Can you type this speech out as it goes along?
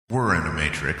We're in a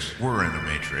matrix. We're in a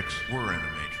matrix. We're in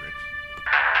a matrix.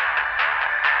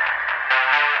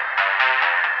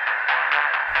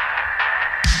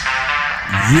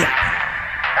 Yeah.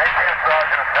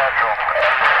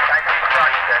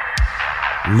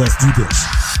 Let's do this.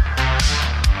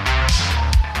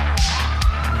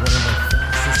 One of the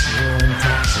fastest growing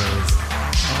talk shows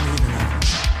on the internet.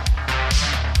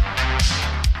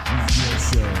 Radio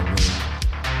show.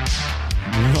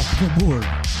 Welcome aboard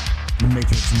the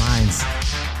Matrix Minds.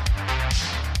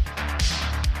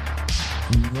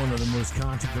 One of the most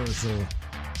controversial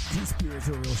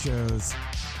conspiratorial shows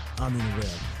on the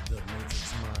internet. The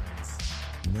Matrix Minds.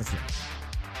 And that's right.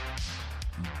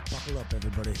 Buckle up,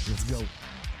 everybody. Let's go.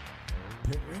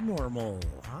 Paranormal,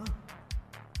 huh?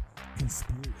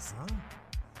 Conspiracy, huh?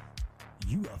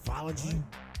 Ufology?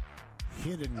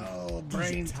 Hidden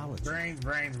brains. Everything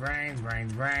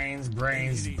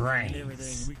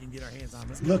we can get our hands on.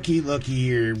 Looky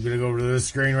here. I'm going to go over to this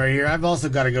screen right here. I've also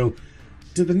got to go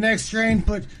to the next screen,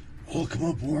 but come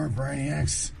up, Warren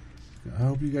Brainiacs. I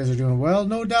hope you guys are doing well.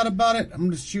 No doubt about it. I'm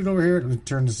going to shoot over here. I'm going to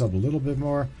turn this up a little bit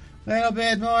more. Yeah,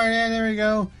 there we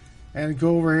go. And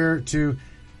go over here to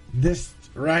this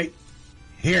right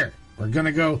here. We're going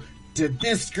to go to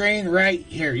this screen right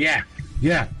here. Yeah.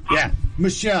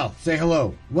 Michelle, say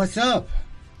hello. What's up?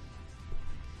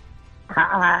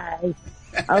 Hi.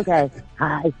 Okay.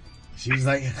 Hi. She's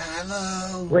like,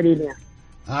 hello. What are you doing?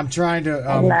 I'm trying to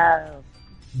Hello.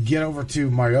 get over to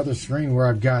my other screen where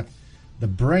I've got the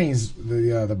brains,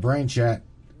 the brain chat,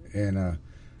 and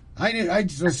I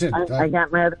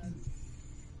got my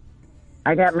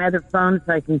other phone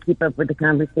so I can keep up with the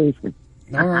conversation.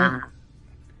 All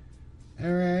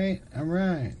right.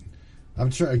 I'm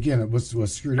trying again. What's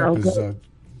screwed up is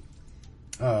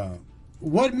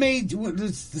what made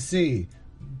let's see.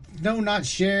 No, not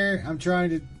share. I'm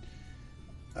trying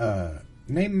to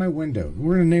name my window.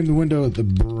 We're gonna name the window the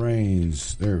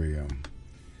brains. There we go.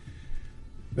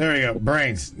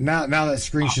 Brains. Now that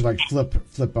screen should like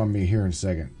flip on me here in a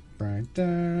second. Brain.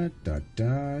 Da.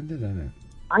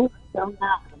 I'm still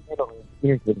not in the middle.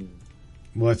 You're kidding me.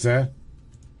 What's that?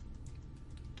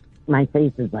 My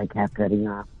face is like half cutting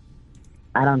off.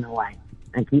 I don't know why.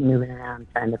 I keep moving around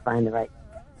trying to find the right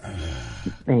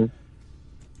thing.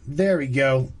 There we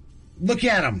go. Look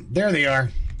at them. There they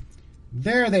are.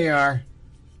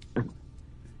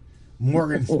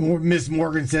 Miss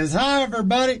Morgan says, hi,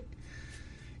 everybody.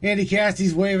 Andy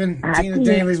Cassie's waving. Tina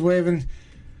Daly's waving.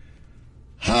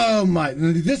 Oh, my.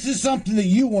 This is something that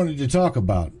you wanted to talk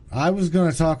about. I was going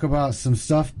to talk about some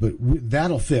stuff, but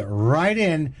that'll fit right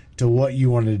in to what you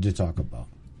wanted to talk about.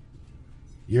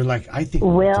 You're like, I think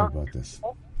we'll talk about this.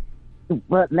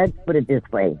 Well, let's put it this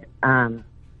way.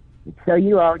 So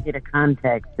you all get a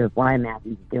context of why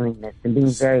Matthew's doing this and being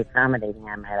very accommodating.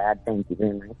 I might add, thank you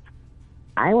very much.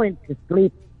 I went to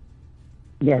sleep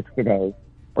yesterday,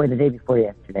 or the day before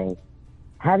yesterday,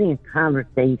 having a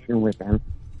conversation with him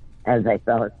as I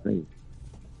fell asleep.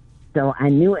 So I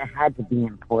knew it had to be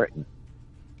important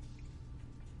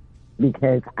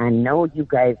because I know you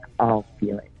guys all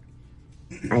feel it.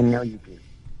 I know you do.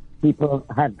 People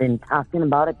have been talking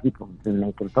about it. People have been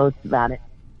making posts about it.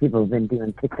 People have been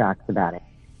doing TikToks about it.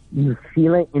 You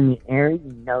feel it in the air.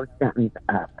 You know something's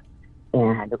up.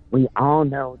 And we all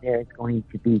know there's going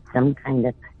to be some kind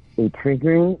of a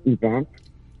triggering event.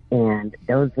 And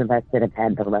those of us that have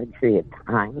had the luxury of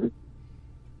time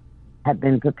have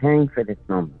been preparing for this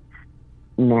moment.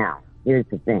 Now, here's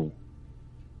the thing.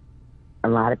 A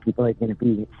lot of people are going to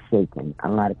be shaken. A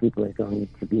lot of people are going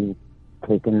to be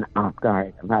taken off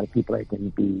guard. A lot of people are going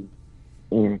to be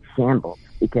in a shambles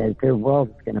because their world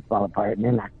is going to fall apart and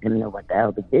they're not going to know what the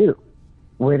hell to do.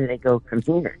 Where do they go from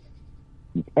here?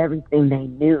 Everything they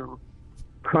knew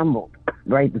crumbled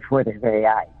right before their very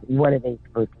eyes. What are they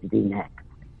supposed to do next?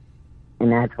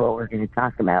 And that's what we're going to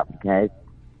talk about because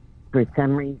for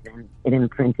some reason it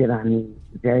imprinted on me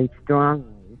very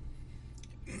strongly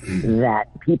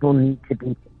that people need to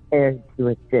be prepared to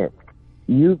assist.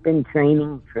 You've been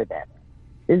training for this.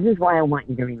 This is why I want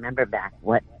you to remember back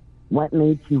what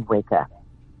made you wake up.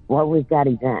 What was that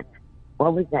event?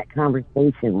 What was that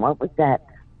conversation? What was that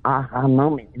aha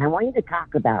moment? And I want you to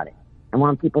talk about it. I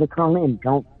want people to call in.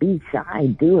 Don't be shy.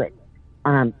 Do it.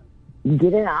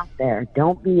 Get it out there.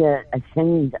 Don't be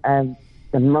ashamed of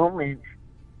the moment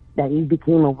that you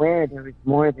became aware there was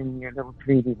more than your little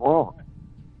 3D world.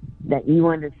 That you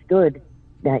understood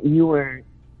that you were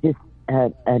just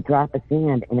a drop of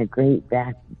sand in a great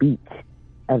vast beach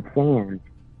of sand,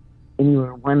 and you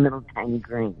were one little tiny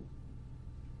grain.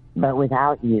 But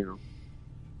without you,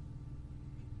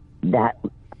 that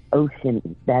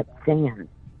ocean, that sand,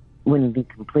 wouldn't be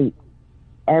complete.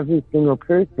 every single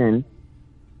person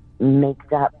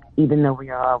makes up, even though we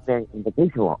are all very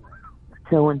individual.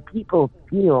 So when people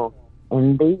feel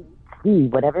and they see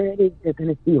whatever it is they're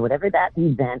going to see, whatever that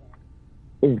event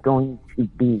is going to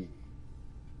be,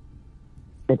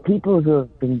 the people who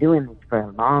have been doing this for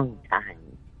a long time,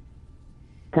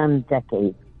 some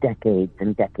decades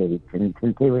and decades, and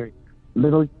since they were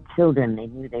little children, they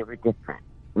knew they were different,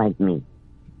 like me.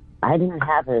 I didn't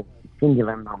have a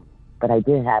singular moment, but I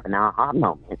did have an aha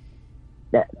moment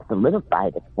that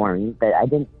solidified it for me, but I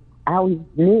always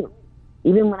knew.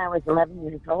 Even when I was 11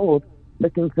 years old,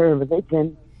 looking for a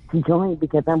religion to join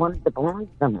because I wanted to belong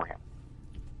somewhere.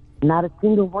 Not a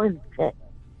single one fit.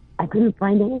 I couldn't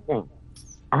find anything.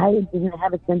 I didn't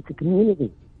have a sense of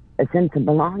community, a sense of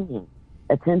belonging,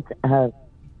 a sense of,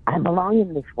 I belong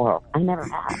in this world. I never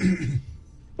have.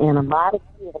 And a lot of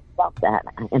you have felt that,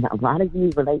 and a lot of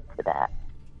you relate to that.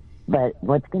 But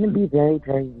what's going to be very,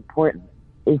 very important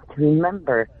is to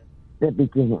remember the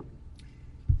beginning.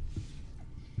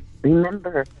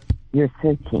 Remember you're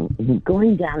searching, and you're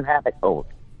going down rabbit holes.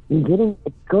 You're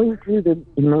going through the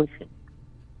emotions,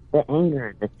 the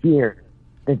anger, the fear,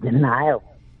 the denial.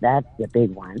 That's the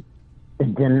big one. The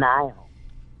denial.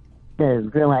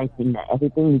 The realizing that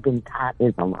everything you've been taught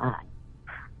is a lie.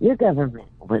 Your government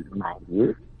wouldn't lie to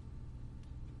you.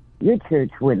 Your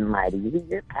church wouldn't lie to you.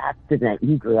 Your pastor that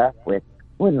you grew up with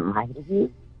wouldn't lie to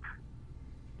you.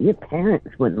 Your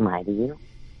parents wouldn't lie to you.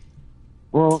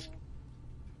 Well,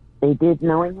 they did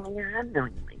knowingly or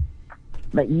unknowingly.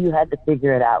 But you had to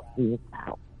figure it out for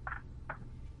yourself.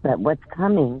 But what's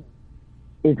coming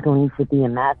is going to be a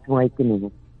mass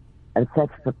awakening of such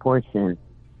proportion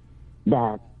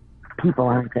that people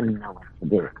aren't going to know what to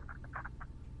do.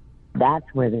 That's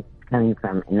where this is coming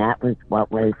from. And that was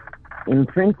what was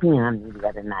imprinting on me the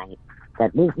other night.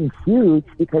 That this is huge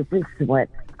because this is what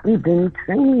we've been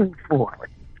training for.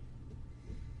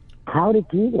 How to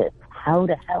do this. How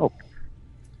to help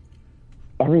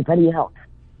everybody else.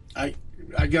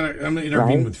 I'm gonna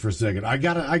intervene with for a second. I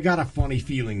got a funny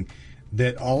feeling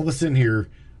that all of us in here,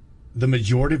 the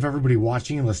majority of everybody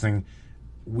watching and listening,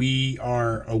 we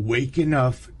are awake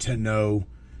enough to know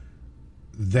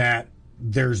that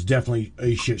there's definitely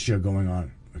a shit show going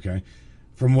on. Okay,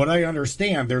 from what I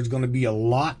understand, there's going to be a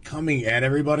lot coming at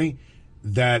everybody.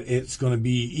 That it's going to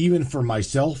be even for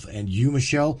myself and you,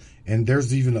 Michelle, and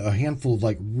there's even a handful of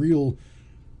like real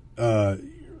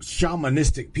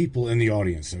shamanistic people in the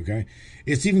audience. Okay,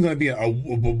 it's even going to be a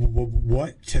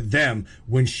what to them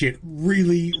when shit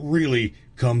really, really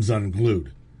comes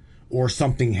unglued or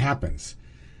something happens.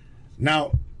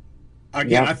 Now,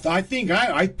 again, yeah.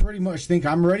 I pretty much think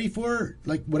I'm ready for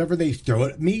like whatever they throw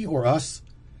at me or us.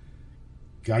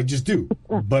 I just do,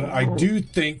 but I do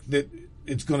think that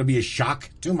it's going to be a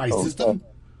shock to my system.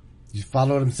 You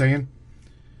follow what I'm saying?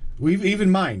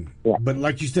 Even mine. Yeah. But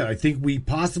like you said, I think we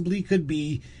possibly could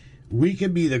be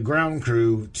the ground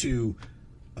crew to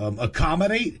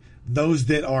accommodate those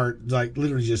that are like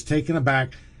literally just taken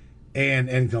aback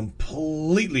and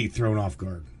completely thrown off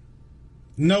guard.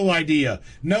 No idea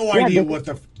what's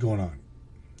going on.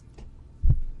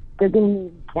 They're going to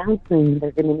need counseling.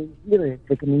 They're going to need healers.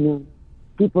 They're going to need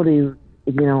people to,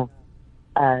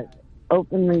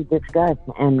 openly discuss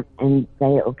and say,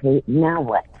 okay, now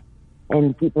what?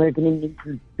 And people are going to need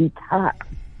to be taught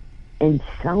and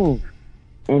shown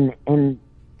and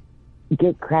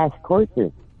get crash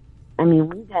courses. I mean,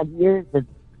 we've had years of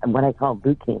what I call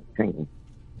boot camp training,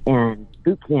 and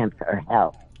boot camps are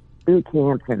hell. Boot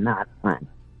camps are not fun.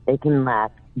 They can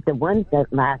last. The ones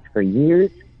that last for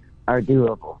years are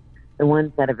doable. The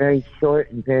ones that are very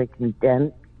short and very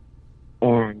condensed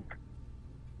and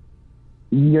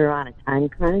you're on a time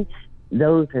crunch,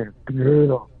 those are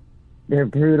brutal. They're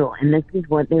brutal. And this is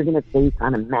what they're going to face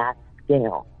on a mass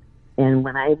scale. And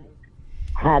when I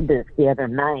had this the other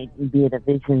night, be it a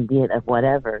vision, be it of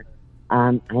whatever,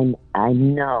 I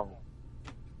know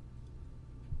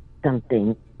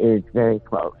something is very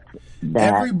close.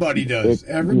 Everybody does.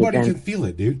 Everybody can feel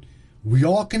it, dude. We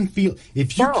all can feel.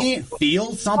 If you can't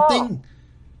feel something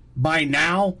by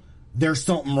now, there's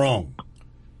something wrong.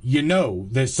 You know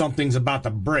that something's about to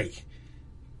break.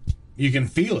 You can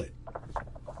feel it.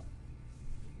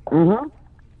 Mm-hmm.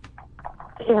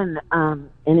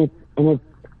 And it's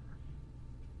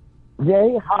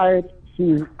very hard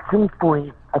to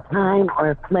pinpoint a time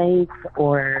or a place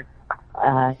or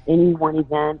any one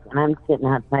event. And I'm sitting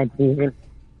outside here,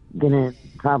 gonna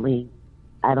probably,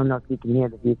 I don't know if you can hear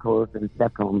the vehicles and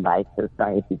stuff going by, so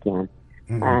sorry if you can.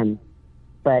 Mm-hmm.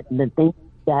 But the thing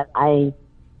that I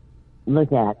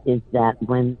look at is that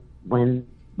when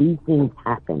these things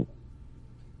happen,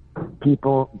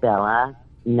 people, Bella,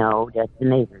 No, just the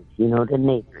neighbors. You know the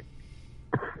neighbors.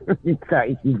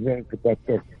 Sorry, she's very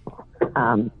protective.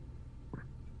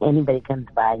 Anybody comes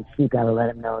by, she got to let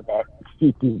them know that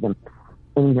she sees them.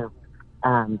 And,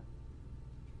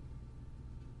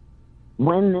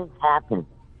 when this happens,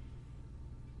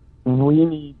 we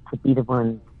need to be the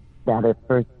ones that are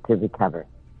first to recover.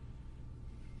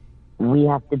 We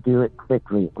have to do it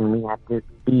quickly, and we have to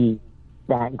be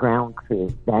that ground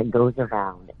crew that goes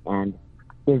around and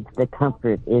is the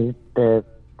comfort, is the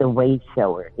way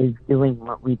shower, is doing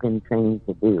what we've been trained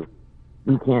to do.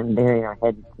 We can't bury our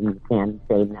heads in the sand and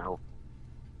say no.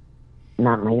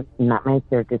 Not my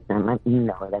circus, not my, you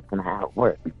know that's not how it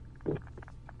works.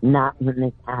 Not when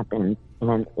this happens,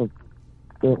 and it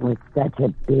was such a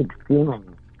big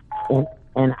feeling.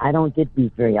 And I don't get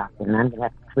these very often. I'm going to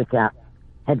have to switch out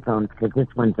headphones because this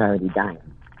one's already dying.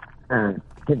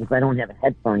 Because if I don't have a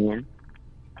headphone in,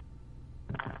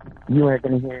 you are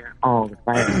going to hear all the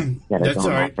sirens that are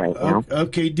going off right now.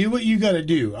 Okay, do what you got to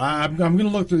do. I'm going to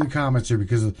look through the comments here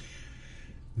because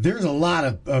there's a lot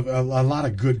of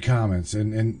good comments.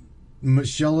 And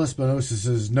Michelle Espinosa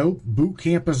says, "Nope, boot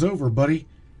camp is over, buddy."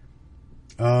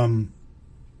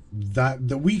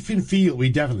 That we can feel. We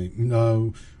definitely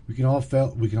we can all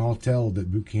tell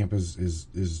that boot camp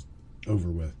is over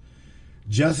with.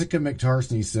 Jessica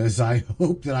McTarsney says, "I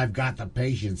hope that I've got the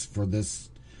patience for this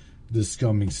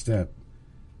coming step."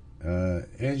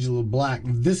 Angela Black,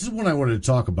 this is what I wanted to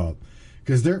talk about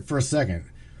because there for a second.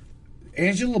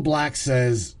 Angela Black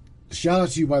says, "Shout out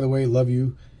to you, by the way, love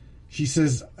you." She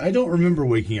says, "I don't remember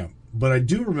waking up, but I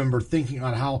do remember thinking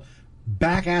on how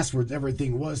back-asswards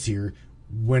everything was here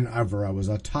whenever I was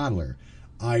a toddler.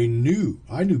 I knew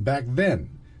back then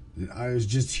that I was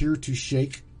just here to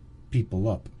shake people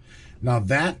up." Now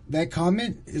that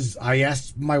comment is, I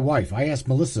asked my wife, I asked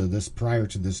Melissa this prior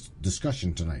to this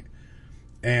discussion tonight.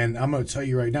 And I'm going to tell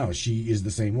you right now, she is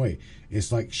the same way.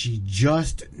 It's like she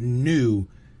just knew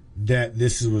that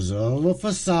this was a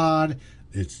facade.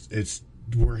 It's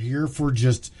we're here for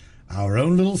just our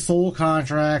own little soul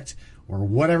contract or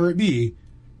whatever it be.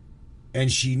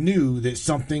 And she knew that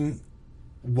something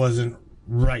wasn't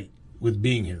right with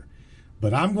being here.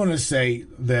 But I'm going to say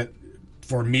that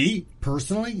for me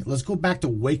personally, let's go back to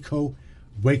Waco,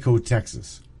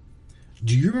 Texas.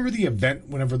 Do you remember the event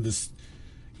whenever I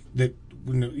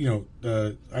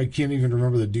can't even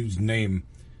remember the dude's name,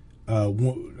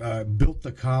 built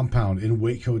the compound in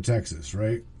Waco, Texas,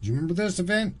 right? Do you remember this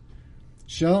event,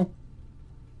 Chelle?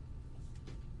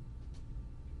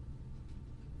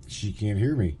 She can't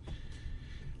hear me.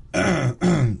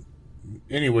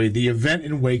 Anyway, the event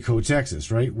in Waco,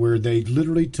 Texas, right, where they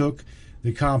literally took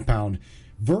the compound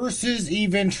versus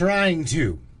even trying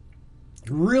to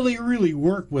really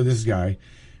work with this guy.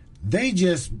 They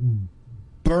just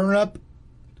burn up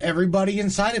everybody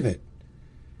inside of it.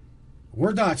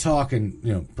 We're not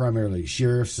talking, primarily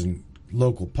sheriffs and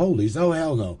local police. Oh,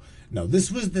 hell no. No,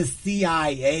 this was the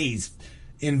CIA's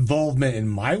involvement in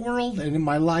my world and in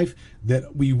my life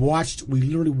that we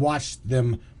literally watched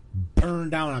them burn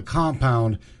down a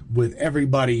compound with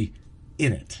everybody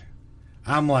in it.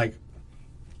 I'm like,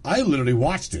 I literally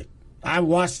watched it. I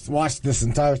watched this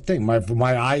entire thing.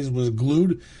 My eyes was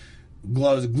glued to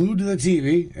the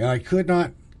TV, and I could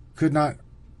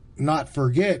not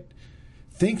forget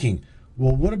thinking,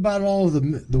 well, what about all of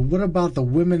what about the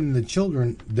women and the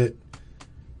children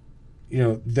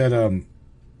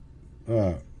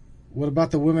what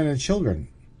about the women and children?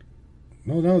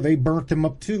 No, they burnt them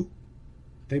up too.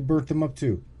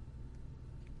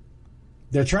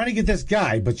 They're trying to get this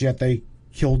guy, but yet they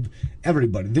killed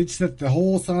everybody. They set the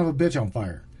whole son of a bitch on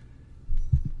fire.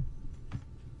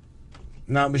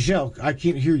 Now, Michelle, I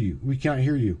can't hear you. We can't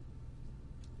hear you.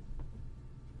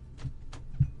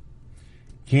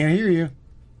 Can't hear you.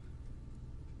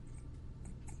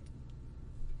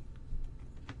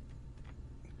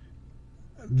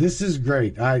 This is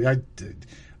great. Why,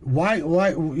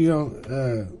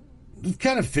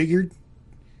 kind of figured.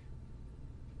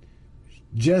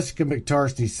 Jessica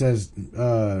McTarsney says,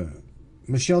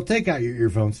 Michelle, take out your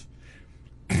earphones.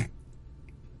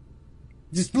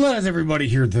 Just let everybody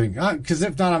hear the thing. Because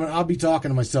if not, I'll be talking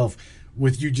to myself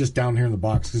with you just down here in the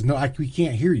box. Because we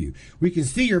can't hear you. We can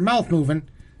see your mouth moving,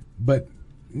 but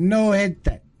no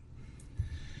headset.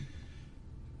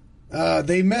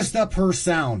 They messed up her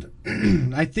sound.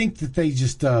 I think that they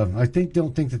just, don't think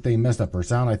that they messed up her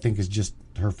sound. I think it's just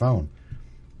her phone.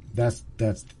 That's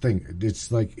the thing.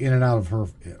 It's like in and out of her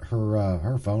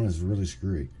phone is really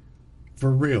screwy.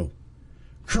 For real.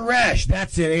 Koresh,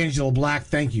 that's it, Angela Black,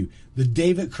 thank you. The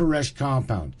David Koresh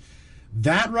compound.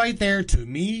 That right there to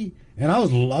me, and I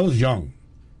was young.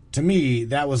 to me,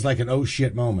 that was like an oh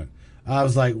shit moment. I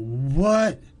was like,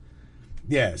 what?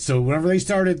 Yeah, so whenever they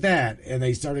started that, and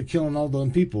they started killing all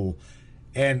those people,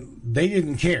 and they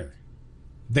didn't care.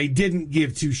 They didn't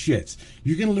give two shits.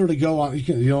 You can literally go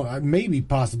on, maybe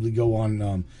possibly go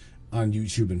on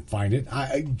YouTube and find it.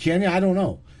 Can you? I don't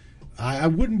know. I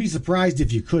wouldn't be surprised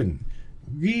if you couldn't.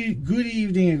 Good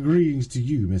evening and greetings to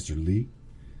you, Mr. Lee.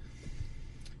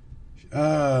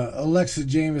 Alexa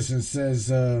Jameson says,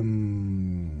 2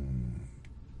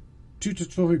 to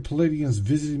 12 Palladians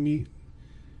visited me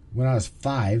when I was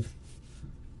 5.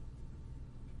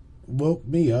 Woke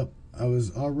me up. I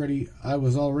was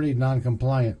already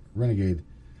non-compliant renegade.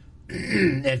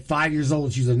 At 5 years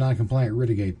old, she's a non-compliant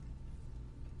renegade.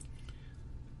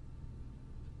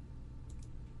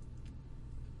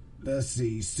 Let's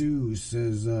see. Sue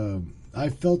says, I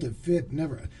felt it fit.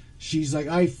 Never. She's like,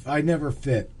 I never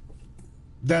fit.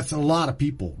 That's a lot of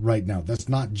people right now. That's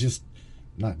not just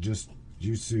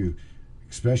you, Sue.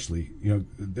 Especially,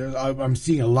 I'm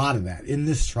seeing a lot of that in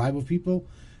this tribe of people,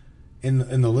 in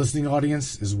the listening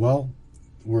audience as well.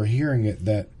 We're hearing it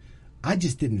that I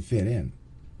just didn't fit in,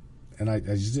 and I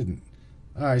just didn't.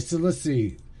 All right, so let's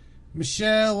see,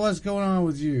 Michelle, what's going on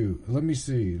with you? Let me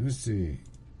see.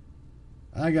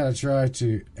 I gotta try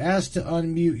to ask to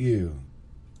unmute you.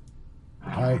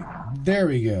 All right, there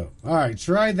we go. All right,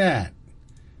 try that.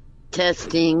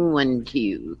 Testing 1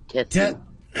 2. Testing.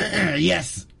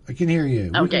 Yes. I can hear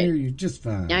you. Okay. We can hear you just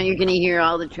fine. Now you're going to hear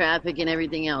all the traffic and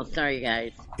everything else. Sorry,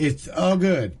 guys. It's all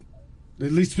good.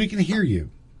 At least we can hear you.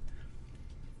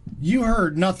 You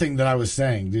heard nothing that I was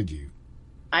saying, did you?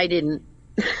 I didn't.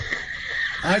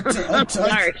 I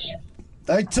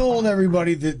told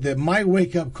everybody that my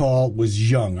wake-up call was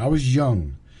young. I was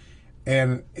young.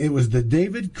 And it was the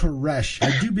David Koresh.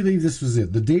 I do believe this was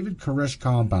it. The David Koresh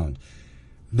compound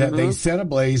that they set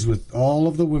ablaze with all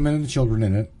of the women and children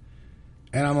in it.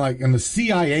 And I'm like, and the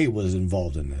CIA was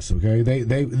involved in this, okay?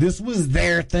 This was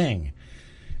their thing.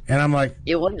 And I'm like,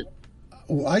 it wasn't.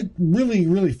 I really,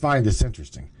 really find this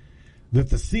interesting. That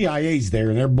the CIA's there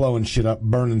and they're blowing shit up,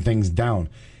 burning things down.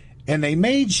 And they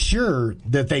made sure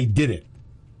that they did it.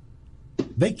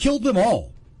 They killed them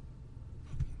all.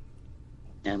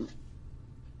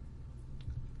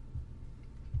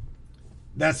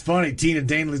 That's funny. Tina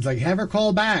Danley's like, have her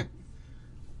call back.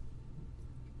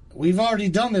 We've already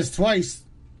done this twice.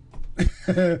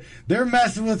 They're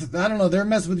messing with, I don't know, they're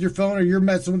messing with your phone or you're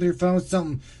messing with your phone.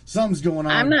 Something's going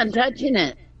on. I'm not touching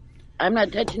it.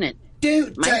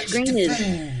 Dude, my screen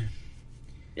is.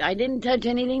 I didn't touch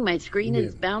anything. My screen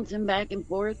is bouncing back and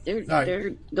forth.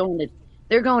 They're going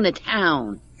to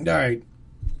town. All right.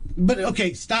 But,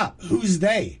 okay, stop. Who's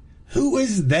they? Who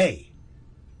is they?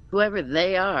 Whoever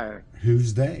they are.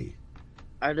 Who's they?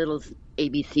 Our little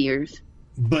ABCers.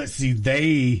 But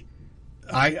see,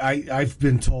 I've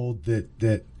been told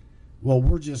that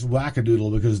we're just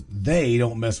wackadoodle because they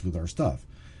don't mess with our stuff.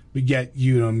 But yet,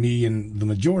 me and the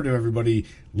majority of everybody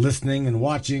listening and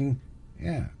watching,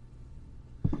 yeah.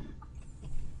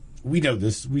 We know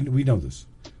this. We know this.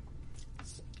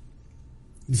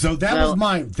 So that was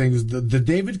my thing. Was the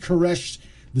David Koresh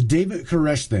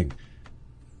thing.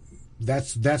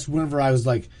 That's whenever I was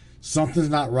like, something's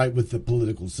not right with the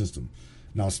political system.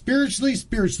 Now, spiritually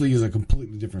is a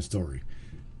completely different story.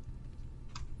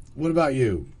 What about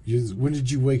you? When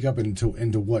did you wake up into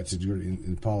what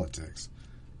in politics?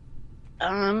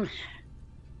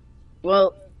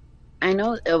 Well, I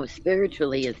know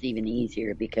spiritually is even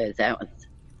easier because I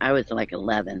was like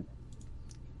 11,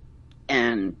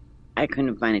 and I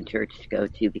couldn't find a church to go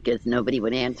to because nobody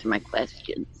would answer my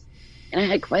questions, and I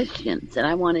had questions that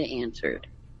I wanted answered,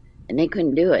 and they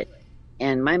couldn't do it.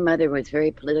 And my mother was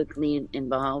very politically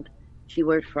involved. She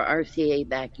worked for RCA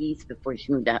back east before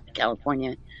she moved out to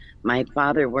California. My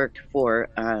father worked for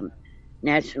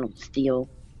National Steel,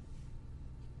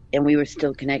 and we were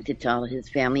still connected to all of his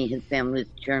family. His family was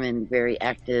German, very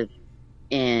active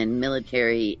in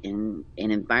military and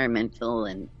environmental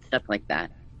and stuff like that.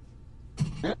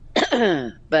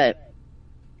 But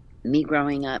me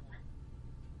growing up,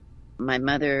 my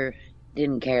mother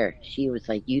didn't care. She was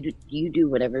like, you do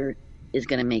whatever is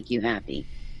going to make you happy.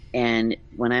 And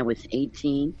when I was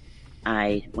 18,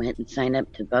 I went and signed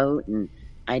up to vote, and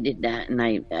I did that, and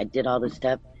I did all this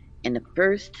stuff. And the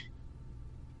first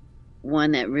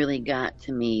one that really got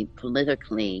to me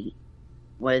politically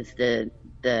was the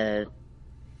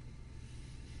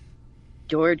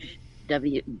George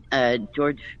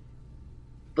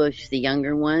Bush, the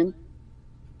younger one,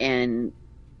 and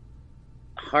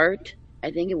Hart,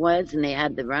 I think it was, and they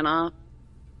had the runoff,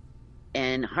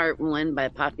 and Hart won by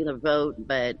popular vote,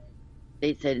 but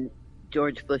they said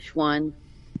George Bush won,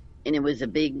 and it was a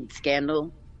big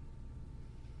scandal.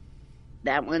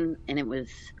 That one, and it was,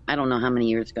 I don't know how many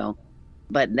years ago,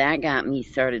 but that got me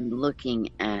started looking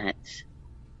at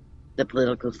the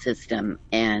political system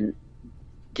and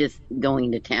just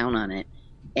going to town on it.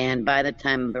 And by the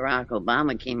time Barack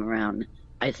Obama came around,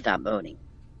 I stopped voting.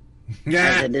 I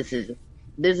said, this is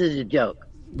a joke.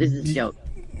 This is a joke.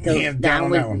 So Hands down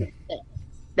on that one.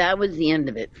 That was the end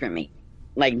of it for me,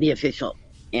 like the official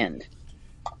end.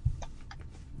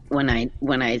 When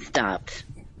I stopped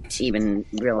even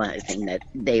realizing that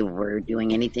they were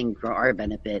doing anything for our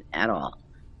benefit at all.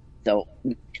 So,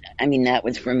 I mean, that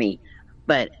was for me.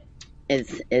 But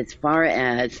as far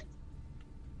as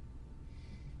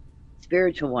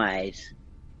spiritual-wise,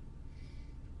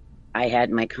 I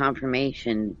had my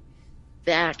confirmation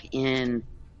back in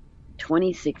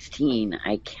 2016.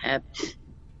 I kept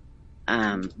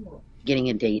getting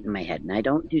a date in my head, and I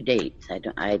don't do dates.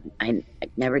 I've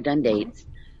never done dates,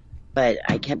 but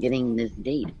I kept getting this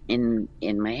date in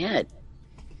my head,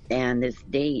 and this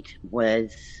date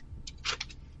was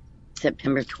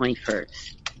September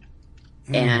 21st,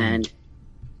 and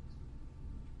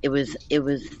it was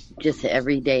just an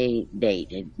everyday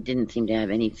date. It didn't seem to have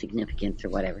any significance or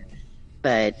whatever,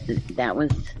 but that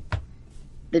was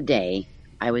the day.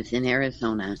 I was in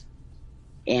Arizona,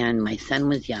 and my son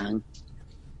was young,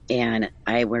 and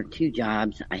I worked 2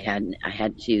 jobs. I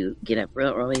had to get up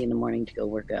real early in the morning to go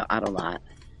work out a lot,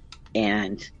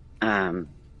 and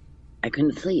I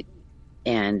couldn't sleep.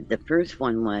 And the first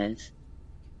one was,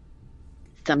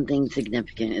 something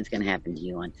significant is going to happen to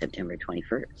you on September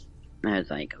 21st. And I was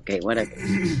like, okay, whatever.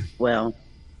 Well,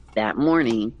 that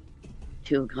morning,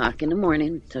 2 o'clock in the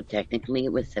morning, so technically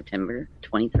it was September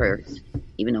 21st,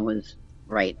 even though it was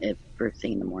right at first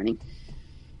thing in the morning,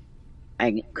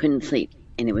 I couldn't sleep,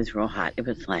 and it was real hot. It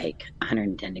was like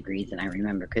 110 degrees, and I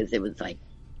remember because it was like,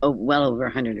 well over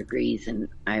 100 degrees, and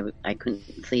I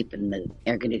couldn't sleep, and the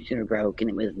air conditioner broke, and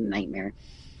it was a nightmare.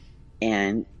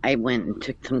 And I went and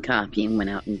took some coffee and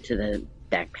went out into the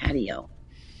back patio.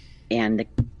 And the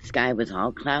sky was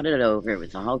all clouded over. It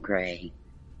was all gray.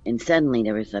 And suddenly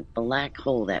there was a black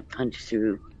hole that punched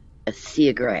through a sea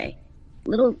of gray.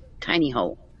 Little tiny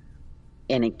hole.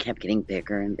 And it kept getting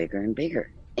bigger and bigger and bigger.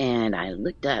 And I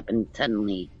looked up, and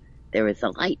suddenly there was a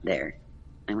light there.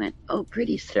 I went, oh,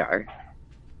 pretty star.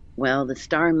 Well, the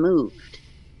star moved.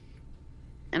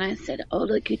 And I said, oh,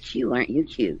 look at you. Aren't you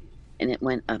cute? And it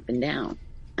went up and down.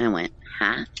 I went,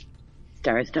 huh?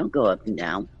 Stars don't go up and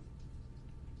down.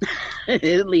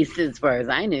 At least as far as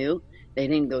I knew. They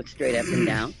didn't go straight up and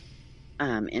down.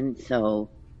 And so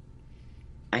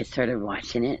I started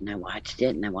watching it, and I watched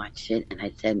it, and I watched it, and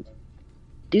I said,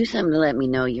 do something to let me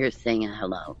know you're saying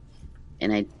hello.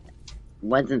 And I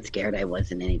wasn't scared. I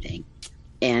wasn't anything.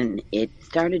 And it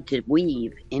started to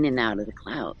weave in and out of the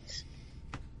clouds.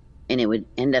 And it would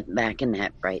end up back in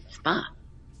that bright spot.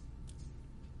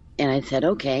 And I said,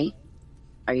 okay,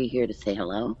 are you here to say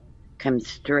hello? Come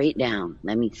straight down.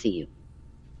 Let me see you.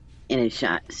 And it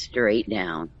shot straight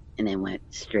down and then went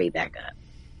straight back up.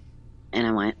 And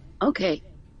I went, okay,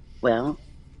 well,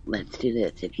 let's do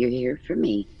this. If you're here for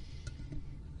me,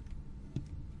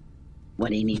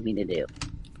 what do you need me to do?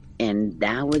 And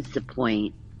that was the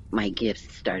point my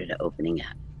gifts started opening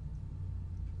up,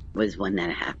 was when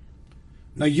that happened.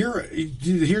 Now,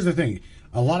 here's the thing.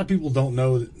 A lot of people don't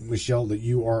know, Michelle, that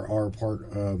you are part.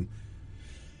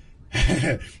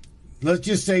 Let's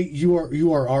just say you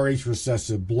are RH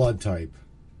recessive blood type,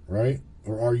 right?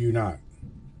 Or are you not?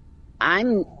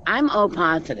 I'm O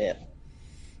positive.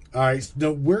 All right.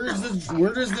 Now, where does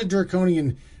the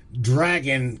draconian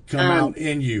dragon come out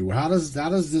in you? How does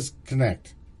this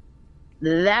connect?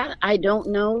 That I don't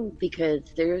know, because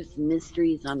there's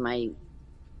mysteries on my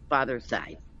father's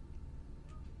side.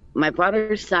 My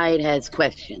father's side has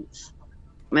questions.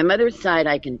 My mother's side,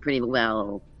 I can pretty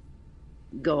well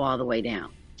go all the way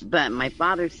down. But my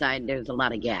father's side, there's a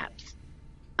lot of gaps.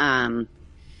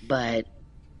 But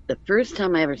the first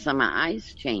time I ever saw my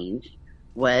eyes change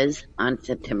was on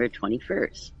September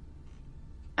 21st.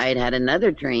 I had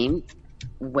another dream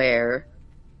where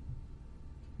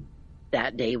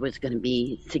that day was going to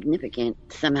be significant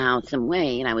somehow, some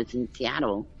way, and I was in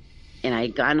Seattle, and I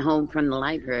had gone home from the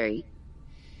library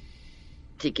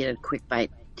to get a quick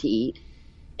bite to eat,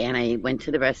 and I went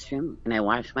to the restroom, and I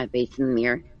washed my face in the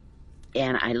mirror,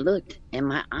 and I looked, and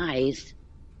my eyes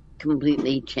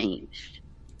completely changed.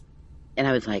 And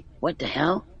I was like, what the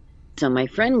hell? So my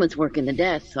friend was working the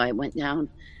desk, so I went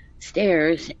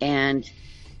downstairs, and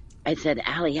I said,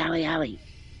 Allie,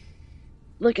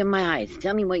 look in my eyes.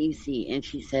 Tell me what you see. And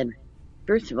she said,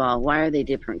 first of all, why are they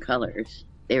different colors?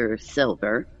 They're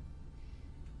silver.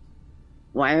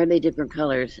 Why are they different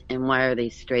colors, and why are they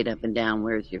straight up and down?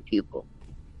 Where's your pupil?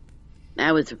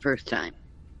 That was the first time.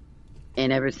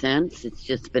 And ever since, it's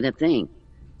just been a thing.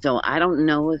 So I don't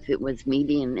know if it was me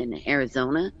being in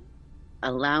Arizona,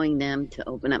 allowing them to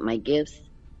open up my gifts,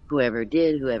 whoever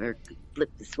did, whoever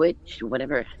flipped the switch,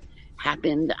 whatever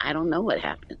happened. I don't know what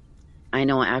happened. I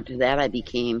know after that I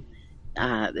became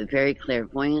very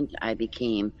clairvoyant. I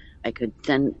could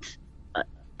sense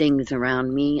things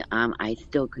around me. I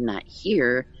still could not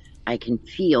hear. I can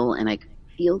feel, and I could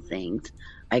feel things.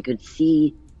 I could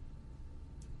see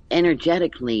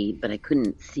energetically, but I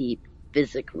couldn't see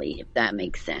physically, if that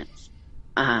makes sense.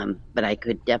 But I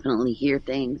could definitely hear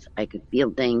things. I could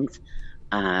feel things.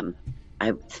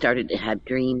 I started to have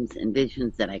dreams and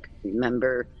visions that I could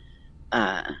remember.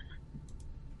 And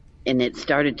it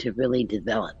started to really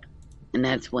develop. And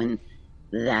that's when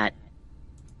that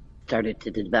started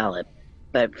to develop.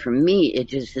 But for me, it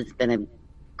just has been a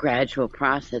gradual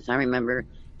process. I remember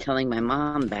telling my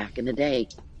mom back in the day,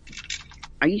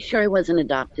 "Are you sure I wasn't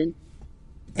adopted?"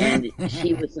 And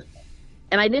she was,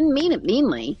 and I didn't mean it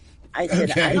meanly. I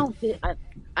said, Okay.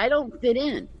 I don't fit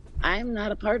in. I'm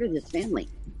not a part of this family.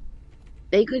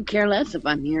 They could care less if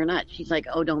I'm here or not. She's like,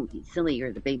 "Oh, don't be silly.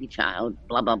 You're the baby child,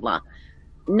 blah, blah, blah."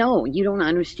 No, you don't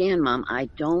understand, Mom. I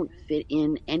don't fit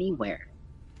in anywhere.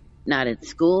 Not at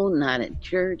school, not at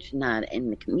church, not in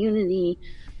the community.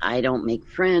 I don't make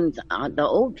friends. The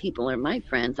old people are my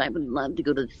friends. I would love to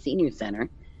go to the senior center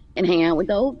and hang out with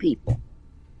the old people.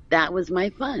 That was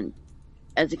my fun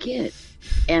as a kid.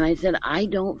 And I said, I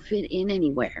don't fit in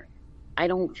anywhere. I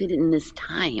don't fit in this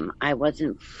time. I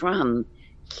wasn't from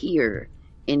here.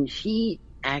 And she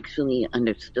actually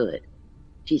understood.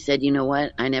 She said, "You know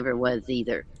what? I never was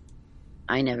either.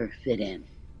 I never fit in."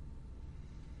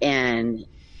 And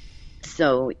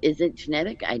so is it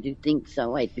genetic? I do think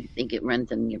so. I do think it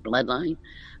runs in your bloodline.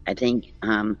 I think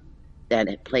that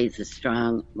it plays a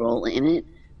strong role in it,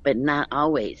 but not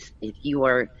always. If you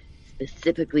are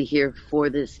specifically here for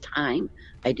this time,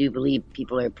 I do believe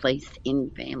people are placed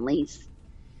in families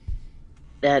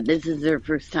that this is their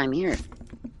first time here.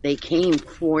 They came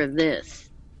for this,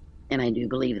 and I do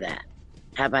believe that.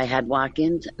 Have I had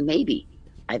walk-ins? Maybe.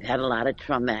 I've had a lot of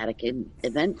traumatic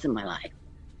events in my life.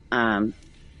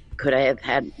 Could I have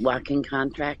had walk-in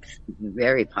contracts?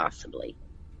 Very possibly.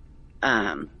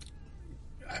 I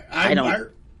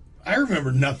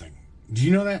remember nothing. Do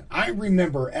you know that? I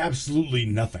remember absolutely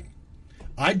nothing.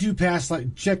 I do past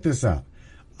life. Check this out.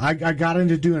 I got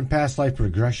into doing past life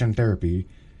regression therapy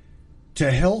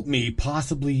to help me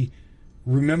possibly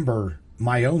remember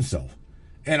my own self.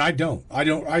 And I don't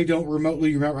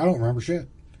remotely remember. I don't remember shit.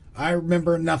 I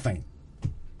remember nothing.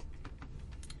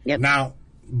 Yep. Now,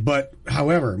 but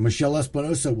however, Michelle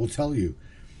Espinosa will tell you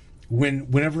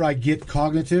whenever I get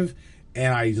cognitive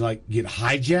and I get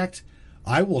hijacked,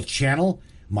 I will channel.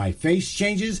 My face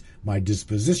changes, my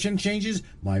disposition changes,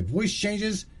 my voice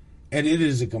changes, and it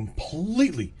is a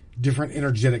completely different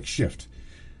energetic shift.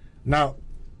 Now,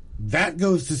 that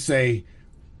goes to say,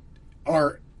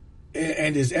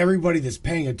 is everybody that's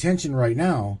paying attention right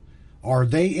now, are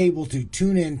they able to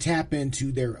tune in, tap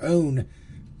into their own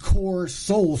core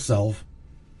soul self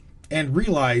and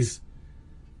realize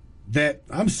that,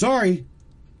 I'm sorry,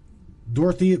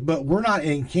 Dorothy, but we're not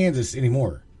in Kansas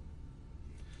anymore.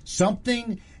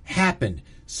 Something happened.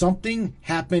 Something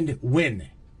happened when.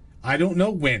 I don't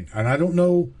know when, and I don't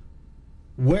know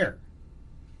where.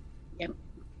 Yep.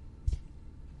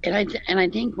 And I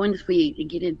think once we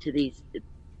get into these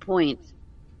points,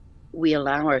 we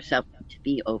allow ourselves to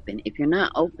be open. If you're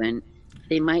not open,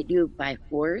 they might do it by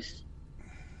force.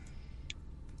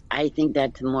 I think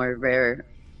that's a more rare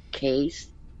case.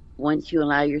 Once you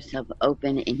allow yourself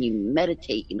open and you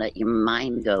meditate, you let your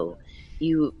mind go.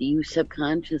 You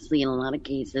subconsciously, in a lot of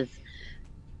cases,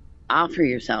 offer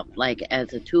yourself like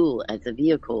as a tool, as a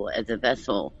vehicle, as a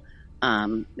vessel,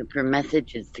 for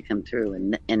messages to come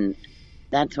through and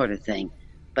that sort of thing.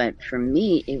 But for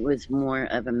me, it was more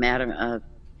of a matter of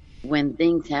when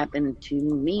things happened to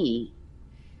me,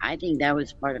 I think that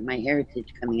was part of my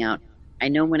heritage coming out. I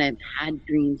know when I've had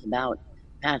dreams about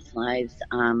past lives,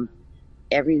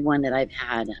 every one that I've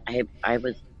had, I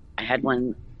had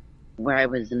one where I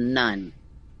was a nun,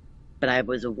 but I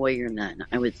was a warrior nun.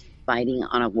 I was fighting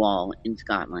on a wall in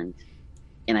Scotland,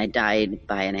 and I died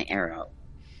by an arrow,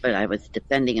 but I was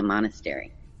defending a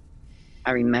monastery.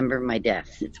 I remember my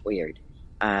deaths. It's weird.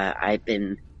 I've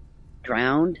been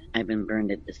drowned. I've been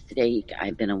burned at the stake.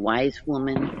 I've been a wise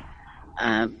woman.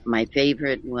 My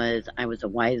favorite was I was a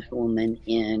wise woman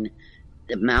in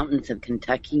the mountains of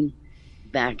Kentucky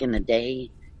back in the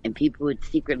day, and people would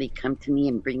secretly come to me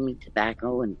and bring me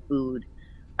tobacco and food.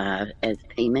 as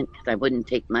payment because I wouldn't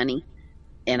take money,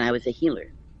 and I was a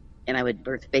healer, and I would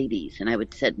birth babies, and I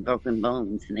would set broken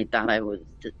bones, and they thought I was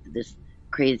this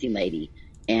crazy lady,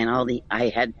 and I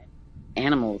had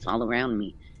animals all around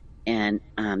me, and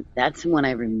that's when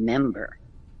I remember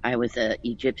I was a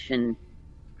Egyptian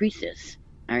priestess.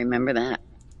 I remember that,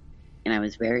 and I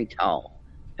was very tall.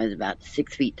 I was about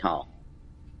 6 feet tall,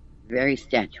 very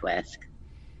statuesque,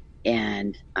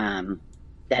 and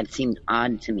that seemed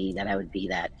odd to me that I would be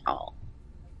that tall,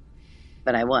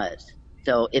 but I was.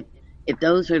 So if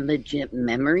those are legit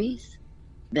memories,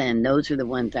 then those are the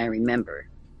ones I remember.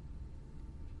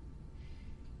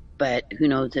 But who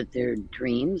knows if they're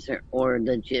dreams or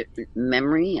legit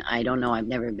memory? I don't know. I've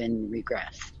never been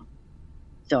regressed,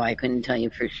 so I couldn't tell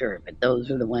you for sure. But those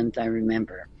are the ones I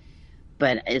remember.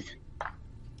 But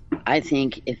I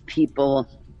think if people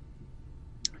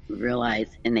realize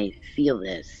and they feel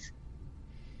this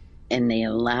and they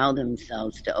allow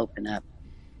themselves to open up,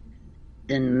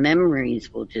 then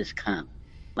memories will just come.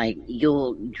 Like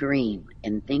you'll dream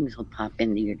and things will pop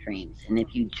into your dreams. And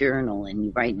if you journal and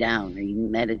you write down or you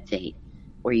meditate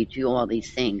or you do all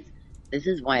these things, this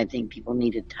is why I think people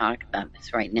need to talk about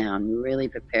this right now and really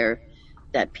prepare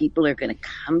that people are going to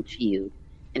come to you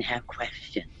and have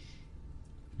questions.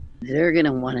 They're going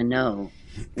to want to know,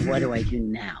 what do I do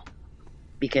now?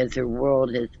 Because their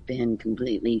world has been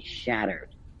completely shattered.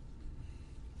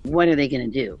 What are they going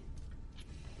to do?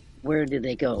 Where do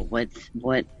they go?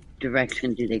 What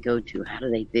direction do they go to? How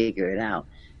do they figure it out?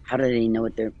 How do they know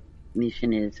what their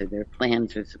mission is or their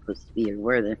plans are supposed to be or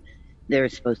where they're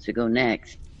supposed to go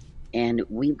next? And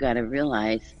we've got to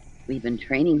realize we've been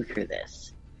training for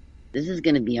this. This is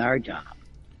going to be our job.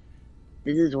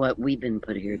 This is what we've been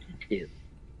put here to do.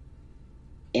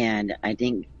 And I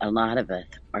think a lot of us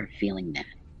are feeling that.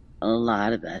 A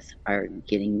lot of us are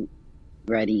getting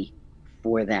ready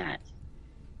for that.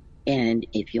 And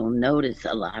if you'll notice,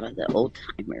 a lot of the old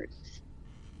timers,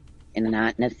 and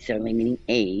not necessarily meaning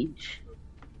age,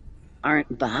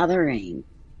 aren't bothering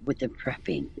with the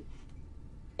prepping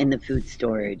and the food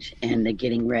storage and the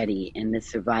getting ready and the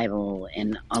survival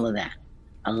and all of that.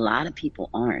 A lot of people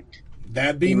aren't.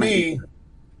 That'd be me.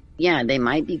 Yeah, they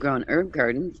might be growing herb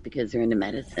gardens because they're into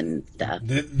medicine and stuff.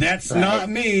 That's not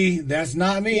me. That's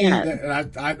not me. Yeah.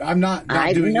 I'm not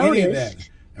doing any of that.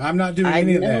 I'm not doing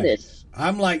any of that.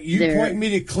 I'm like, you point me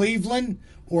to Cleveland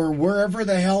or wherever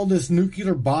the hell this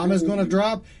nuclear bomb is going to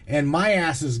drop, and my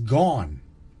ass is gone.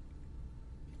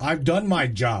 I've done my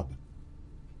job.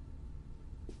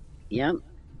 Yep.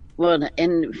 Well,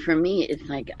 and for me, it's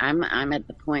like I'm at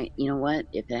the point, you know what?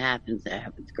 If it happens,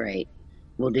 great.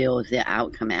 We'll deal with the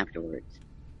outcome afterwards.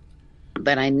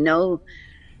 But I know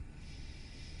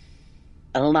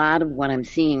a lot of what I'm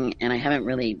seeing, and I haven't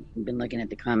really been looking at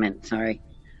the comments, sorry.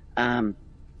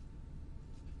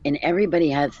 And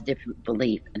everybody has a different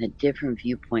belief and a different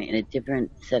viewpoint and a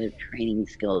different set of training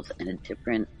skills and a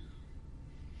different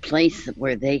place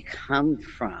where they come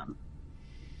from.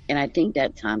 And I think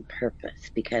that's on purpose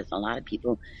because a lot of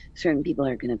people, certain people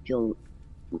are going to feel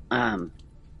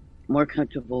more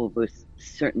comfortable with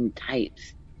certain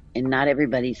types, and not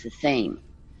everybody's the same.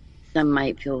 Some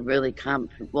might feel really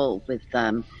comfortable with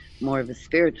more of a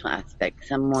spiritual aspect,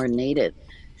 some more native,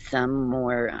 some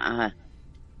more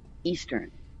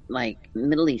Eastern, like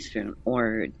Middle Eastern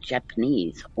or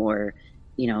Japanese or,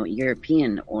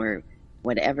 European or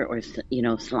whatever, or,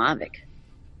 Slavic.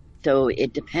 So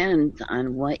it depends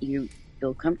on what you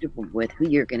feel comfortable with, who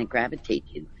you're going to gravitate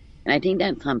to. And I think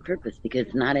that's on purpose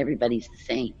because not everybody's the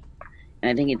same. And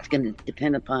I think it's going to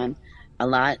depend upon a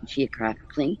lot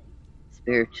geographically,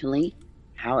 spiritually,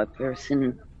 how a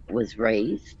person was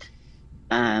raised,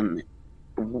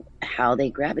 how they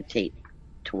gravitate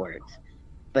towards.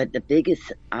 But the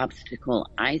biggest obstacle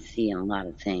I see in a lot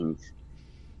of things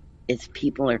is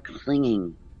people are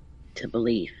clinging to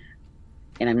belief.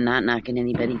 And I'm not knocking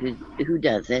anybody who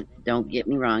does it. Don't get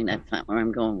me wrong. That's not where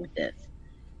I'm going with this.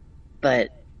 But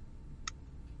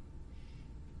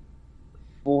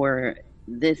for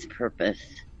this purpose,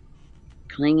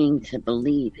 clinging to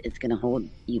belief is going to hold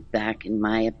you back, in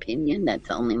my opinion.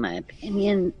 That's only my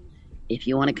opinion. If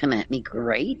you want to come at me,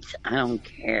 great. I don't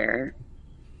care.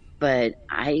 But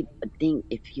I think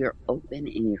if you're open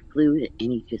and you're fluid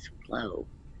and you just flow,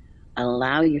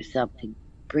 allow yourself to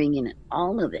bring in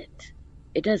all of it.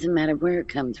 It doesn't matter where it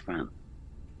comes from.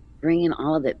 Bring in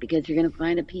all of it because you're going to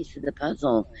find a piece of the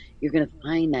puzzle. You're going to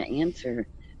find that answer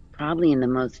probably in the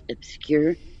most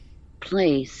obscure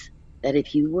place that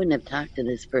if you wouldn't have talked to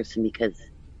this person because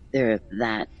they're of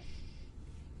that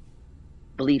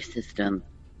belief system,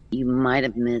 you might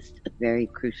have missed a very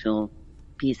crucial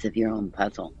piece of your own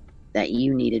puzzle. that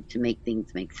you needed to make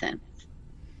things make sense.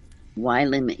 Why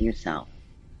limit yourself?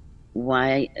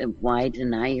 Why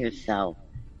deny yourself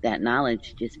that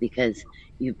knowledge just because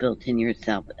you built in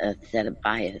yourself a set of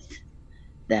bias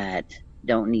that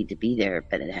don't need to be there,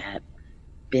 but it have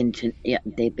been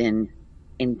they've been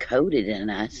encoded in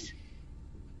us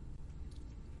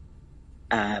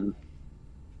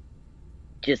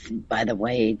just by the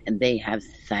way they have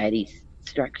society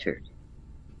structured.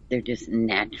 They're just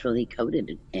naturally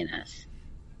coded in us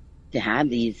to have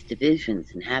these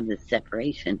divisions and have this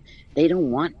separation. They don't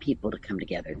want people to come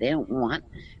together. They don't want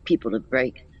people to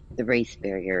break the race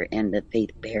barrier and the faith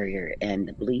barrier and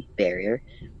the belief barrier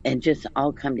and just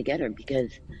all come together,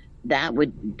 because that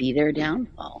would be their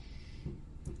downfall.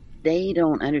 They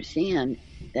don't understand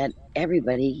that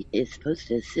everybody is supposed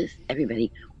to assist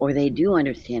everybody, or they do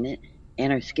understand it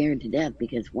and are scared to death,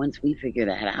 because once we figure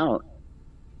that out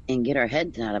and get our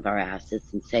heads out of our asses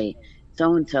and say,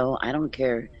 so-and-so, I don't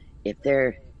care if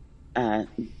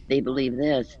they believe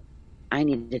this, I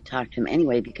need to talk to them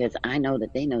anyway because I know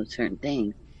that they know certain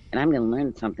things and I'm going to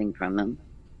learn something from them.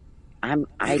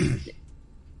 I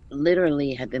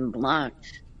literally have been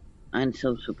blocked on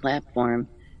social platform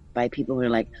by people who are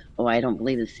like, oh, I don't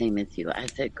believe the same as you. I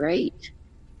said, great.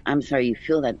 I'm sorry you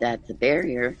feel that that's a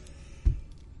barrier,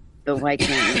 but why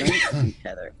can't we learn from each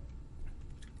other?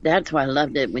 That's why I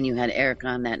loved it when you had Eric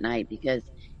on that night, because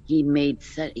he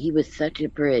was such a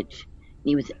bridge.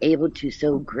 He was able to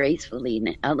so gracefully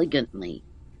and elegantly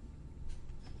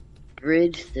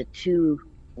bridge the two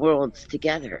worlds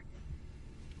together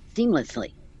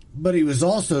seamlessly. But he was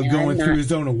also going through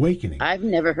his own awakening. I've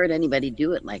never heard anybody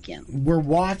do it like him. We're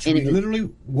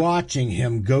literally watching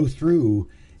him go through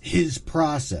his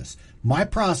process. My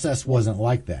process wasn't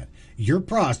like that. Your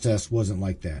process wasn't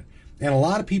like that. And a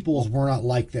lot of people's were not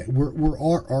like that.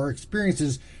 Our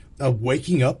experiences of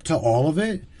waking up to all of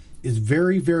it is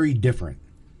very, very different.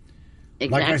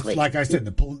 Exactly. Like I said,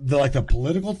 the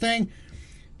political thing.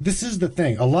 This is the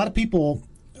thing. A lot of people,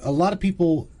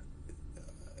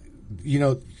 you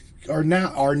know, are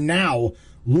now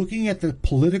looking at the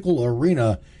political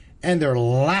arena and they're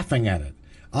laughing at it.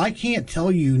 I can't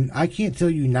tell you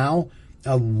now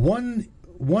of one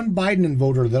Biden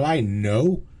voter that I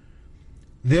know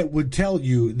that would tell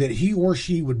you that he or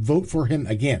she would vote for him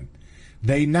again.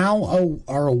 They now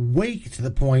are awake to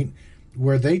the point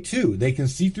where they can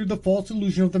see through the false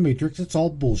illusion of the Matrix. It's all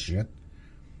bullshit.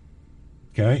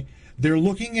 Okay? They're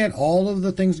looking at all of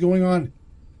the things going on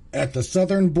at the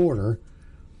southern border.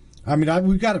 I mean,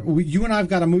 you and I've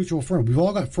got a mutual friend. We've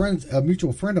all got a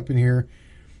mutual friend up in here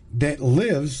that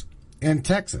lives in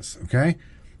Texas, okay?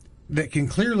 That can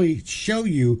clearly show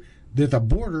you that the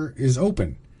border is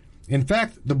open. In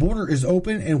fact, the border is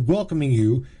open and welcoming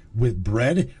you with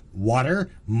bread, water,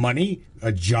 money,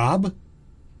 a job.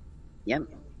 Yep.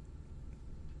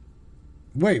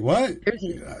 Wait, what?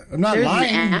 I'm not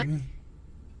lying.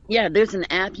 Yeah, there's an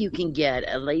app you can get.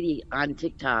 A lady on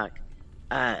TikTok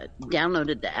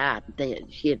downloaded the app.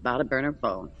 She had bought a burner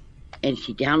phone, and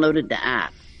she downloaded the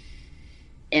app.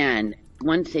 And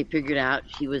once they figured out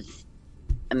she was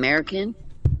American,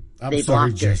 they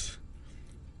blocked her.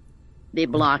 They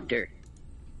blocked her.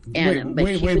 And,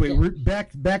 wait.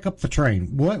 Back up the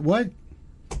train. What?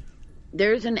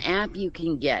 There's an app you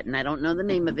can get, and I don't know the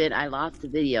name of it. I lost the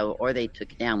video, or they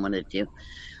took it down, one of the two.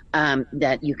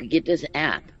 That you could get this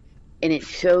app, and it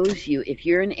shows you if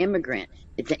you're an immigrant.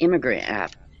 It's an immigrant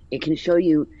app. It can show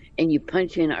you, and you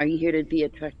punch in: are you here to be a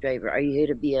truck driver? Are you here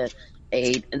to be a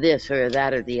this or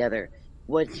that or the other?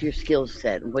 What's your skill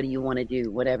set? What do you want to do?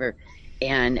 Whatever,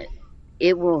 and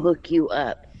it will hook you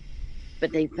up.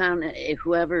 But they found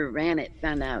whoever ran it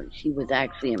found out she was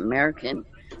actually American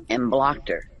and blocked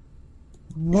her.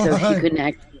 What? So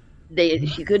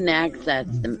she couldn't access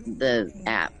the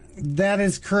app. That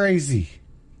is crazy.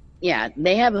 Yeah,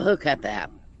 they have a hookup app.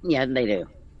 Yeah, they do.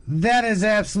 That is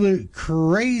absolute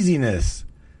craziness.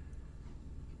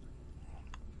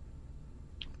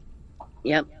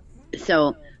 Yep.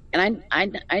 So, and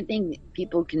I think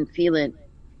people can feel it,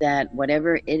 that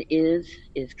whatever it is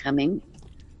coming.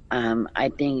 I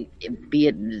think, be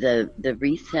it the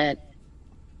reset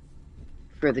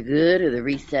for the good or the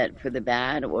reset for the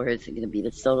bad, or is it going to be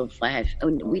the solar flash? Oh,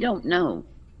 we don't know.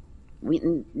 We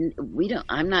don't.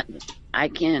 I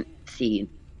can't see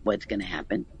what's going to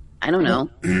happen. I don't know,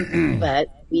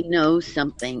 but we know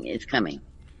something is coming,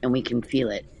 and we can feel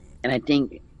it. And I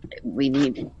think we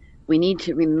need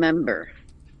to remember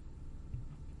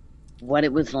what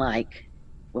it was like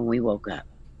when we woke up,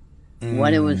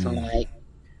 what it was like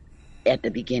at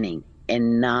the beginning,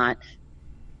 and not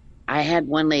I had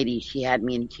one lady, she had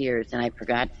me in tears, and I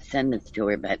forgot to send this to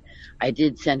her, but I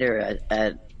did send her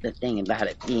the thing about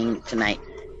it being tonight.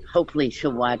 Hopefully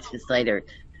she'll watch this later.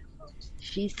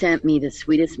 She sent me the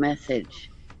sweetest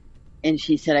message, and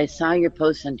she said, I saw your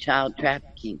post on child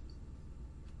trafficking,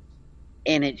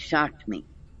 and it shocked me.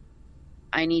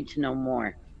 I need to know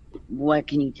more. What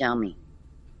can you tell me?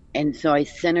 And so I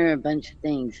sent her a bunch of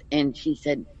things, and she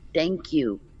said, thank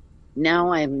you.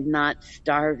 Now I'm not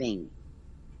starving.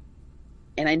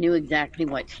 And I knew exactly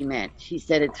what she meant. She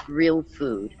said it's real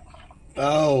food.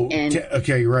 Oh, And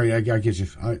okay, right. I get you.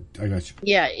 I got you.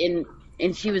 yeah,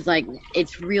 and she was like,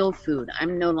 it's real food.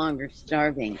 I'm no longer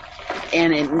starving.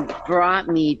 And it brought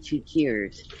me to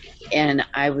tears. And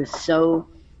I was so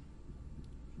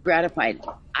gratified.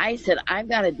 I said, I've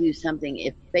got to do something.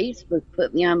 If Facebook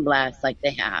put me on blast like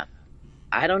they have,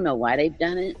 I don't know why they've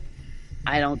done it.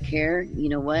 I don't care. You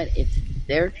know what? It's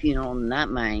their funeral,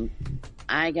 not mine.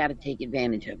 I got to take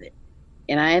advantage of it.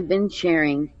 And I have been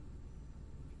sharing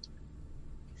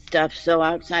stuff so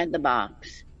outside the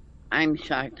box. I'm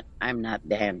shocked I'm not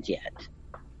banned yet.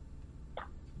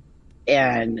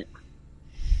 And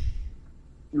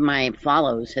my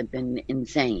follows have been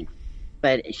insane.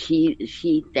 But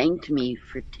she thanked me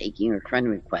for taking her friend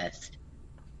request.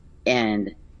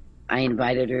 And I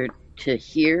invited her to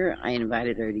here. I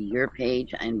invited her to your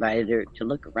page. I invited her to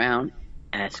look around,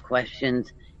 ask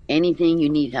questions. Anything you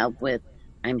need help with,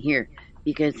 I'm here.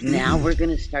 Because now we're going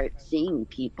to start seeing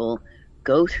people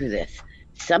go through this.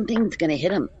 Something's going to hit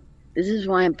them. This is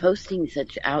why I'm posting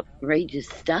such outrageous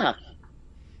stuff.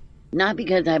 Not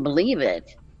because I believe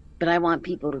it, but I want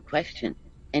people to question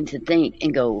and to think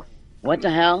and go, what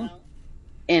the hell?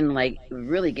 And like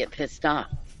really get pissed off.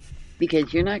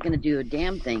 Because you're not going to do a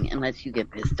damn thing unless you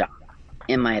get pissed off.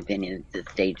 In my opinion, it's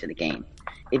the stage of the game.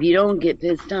 If you don't get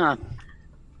pissed off,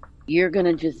 you're going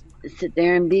to just sit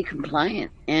there and be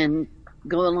compliant and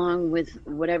go along with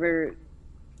whatever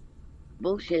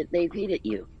bullshit they feed at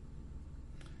you.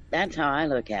 That's how I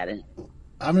look at it.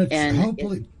 I'm going to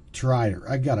hopefully try to,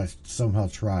 I got to somehow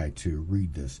try to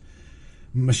read this.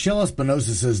 Michelle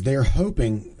Espinosa says they're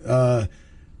hoping,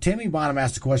 Tammy Bonham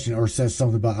asked a question or says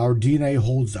something about our DNA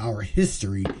holds our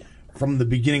history from the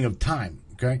beginning of time.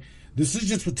 Okay. This is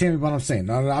just what Tammy Bonham's saying.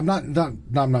 Now, I'm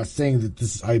not saying that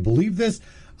this, I believe this.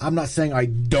 I'm not saying I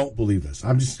don't believe this.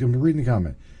 I'm just going to read the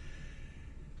comment.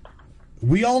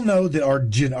 We all know that our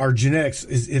genetics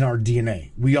is in our DNA.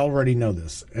 We already know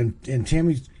this. And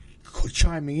Tammy's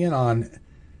chiming in on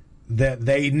that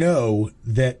they know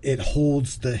that it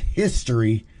holds the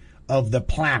history of the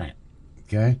planet.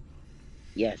 Okay?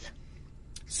 Yes.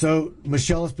 So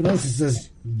Michelle Espinosa says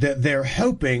that they're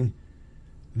hoping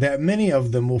that many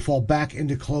of them will fall back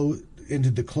into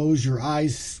the close your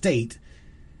eyes state,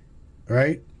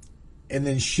 right? And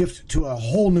then shift to a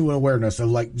whole new awareness of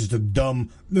like just a dumb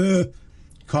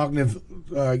cognitive,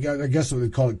 I guess what they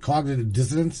call it, cognitive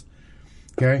dissonance.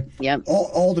 Okay. Yep.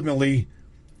 Ultimately,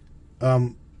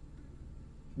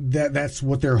 that's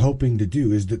what they're hoping to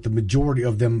do, is that the majority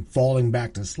of them falling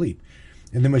back to sleep.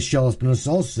 And then Michelle Espinosa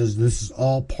also says this is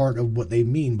all part of what they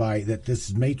mean by that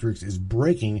this matrix is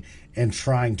breaking and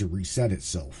trying to reset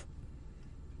itself.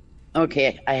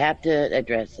 Okay, I have to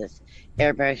address this.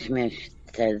 Airbrush Mish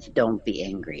says, don't be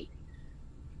angry.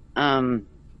 I'm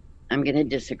going to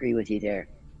disagree with you there,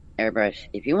 Airbrush.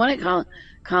 If you want to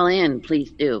call in,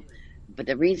 please do. But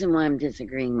the reason why I'm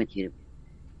disagreeing with you,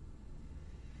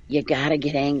 you got to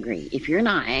get angry. If you're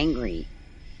not angry,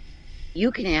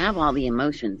 you can have all the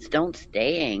emotions. Don't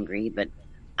stay angry, but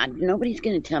nobody's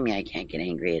going to tell me I can't get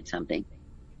angry at something.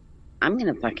 I'm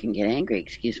going to fucking get angry,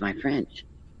 excuse my French.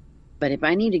 But if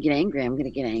I need to get angry, I'm going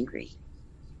to get angry.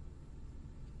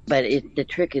 But the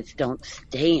trick is don't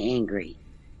stay angry.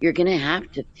 You're going to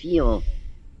have to feel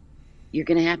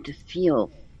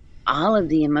all of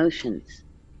the emotions.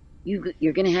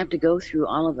 You're going to have to go through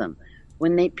all of them.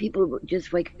 When people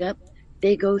just wake up,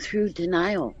 they go through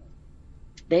denial.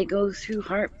 They go through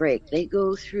heartbreak. They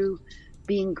go through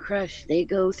being crushed. They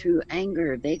go through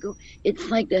anger. It's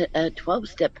like a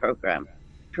 12-step program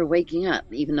for waking up,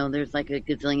 even though there's like a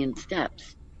gazillion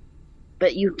steps.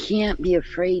 But you can't be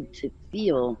afraid to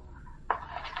feel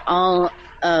all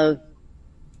of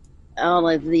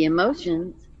the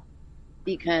emotions,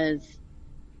 because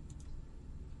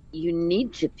you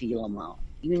need to feel them all.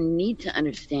 You need to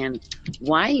understand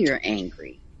why you're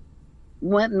angry,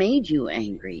 what made you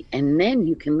angry, and then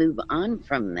you can move on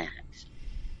from that.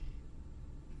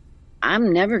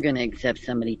 I'm never going to accept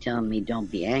somebody telling me don't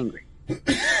be angry.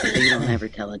 So you don't ever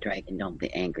tell a dragon don't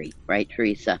be angry, right,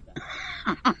 Teresa?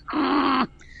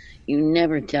 You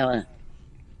never tell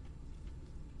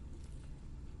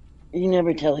You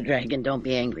never tell a dragon, don't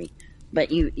be angry.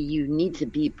 But you need to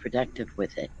be productive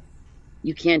with it.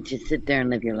 You can't just sit there and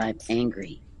live your life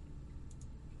angry.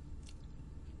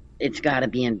 It's got to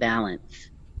be in balance.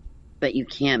 But you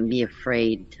can't be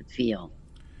afraid to feel.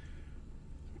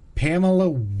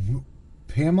 Pamela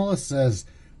says,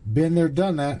 been there,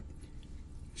 done that.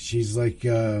 She's like,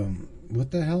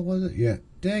 what the hell was it? Yeah,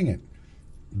 dang it.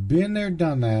 Been there,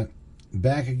 done that.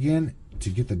 Back again to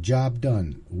get the job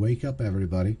done. Wake up,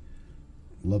 everybody.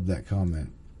 Love that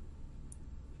comment.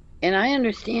 And I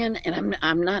understand, and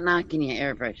I'm not knocking you,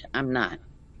 Airbrush. I'm not.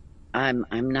 I'm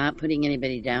not putting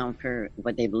anybody down for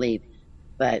what they believe.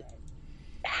 But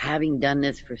having done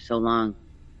this for so long,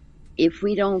 if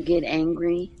we don't get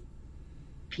angry,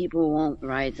 people won't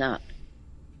rise up.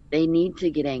 They need to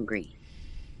get angry.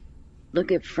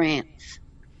 Look at France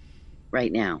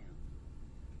right now.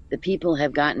 The people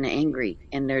have gotten angry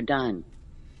and they're done.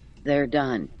 They're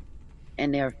done.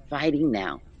 And they're fighting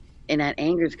now. And that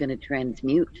anger is going to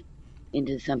transmute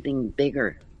into something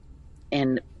bigger.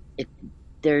 And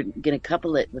they're going to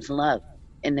couple it with love.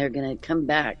 And they're going to come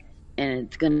back. And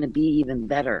it's going to be even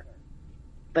better.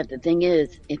 But the thing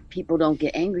is, if people don't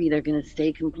get angry, they're going to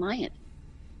stay compliant.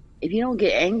 If you don't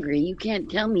get angry, you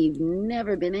can't tell me you've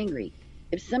never been angry.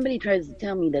 If somebody tries to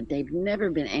tell me that they've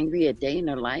never been angry a day in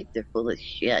their life, they're full of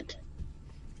shit.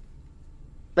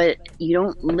 But you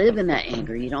don't live in that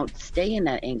anger. You don't stay in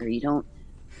that anger. You don't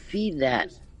feed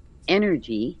that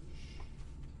energy.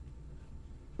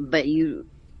 But you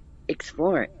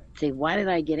explore it. Say, why did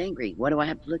I get angry? What do I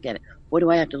have to look at it? What do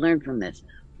I have to learn from this?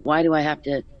 Why do I have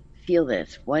to feel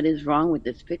this? What is wrong with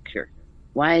this picture?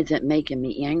 Why is it making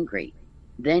me angry?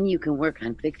 Then you can work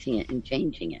on fixing it and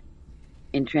changing it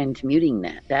and transmuting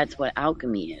that. That's what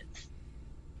alchemy is.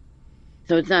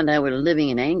 So it's not that we're living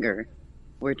in anger.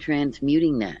 We're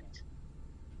transmuting that.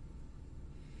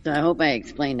 So I hope I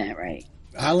explained that right.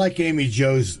 I like Amy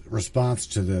Jo's response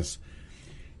to this.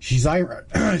 She's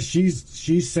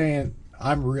saying,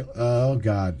 I'm real. Oh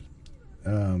God.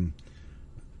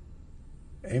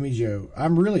 Amy Jo,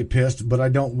 I'm really pissed, but I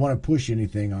don't want to push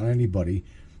anything on anybody,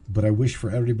 but I wish for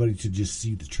everybody to just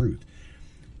see the truth.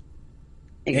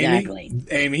 Exactly.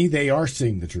 Amy, they are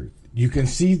seeing the truth. You can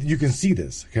see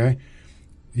this, okay?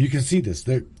 You can see this.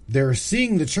 They're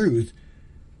seeing the truth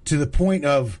to the point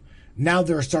of now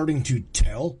they're starting to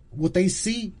tell what they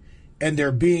see, and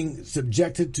they're being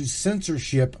subjected to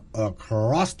censorship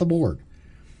across the board.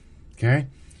 Okay?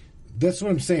 That's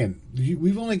what I'm saying.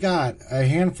 We've only got a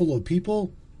handful of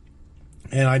people,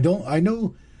 and I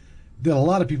know that a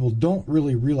lot of people don't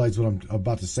really realize what I'm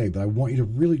about to say, but I want you to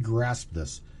really grasp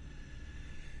this.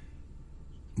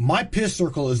 My piss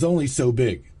circle is only so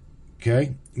big,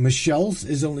 okay? Michelle's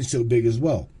is only so big as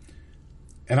well.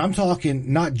 And I'm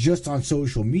talking not just on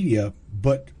social media,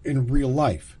 but in real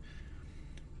life.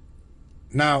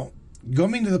 Now,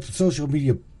 going to the social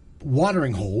media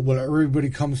watering hole, where everybody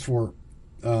comes for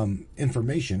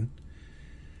information,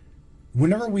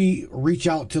 whenever we reach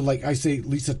out to, like I say,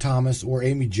 Lisa Thomas or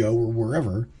Amy Jo or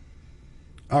wherever,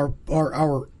 our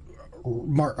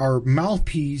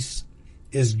mouthpiece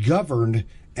is governed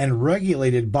and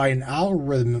regulated by an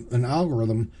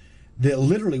algorithm that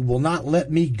literally will not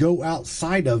let me go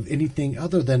outside of anything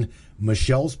other than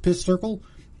Michelle's piss circle,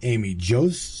 Amy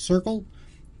Jo's circle,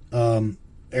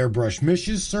 Airbrush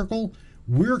Mish's circle.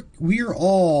 We're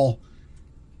all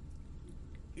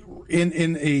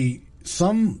in a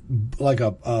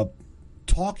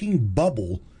talking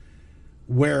bubble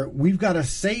where we've got to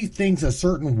say things a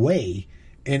certain way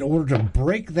in order to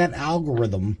break that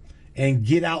algorithm and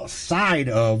get outside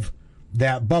of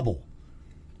that bubble.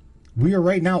 We are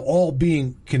right now all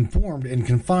being conformed and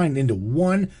confined into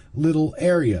one little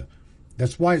area.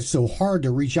 That's why it's so hard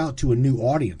to reach out to a new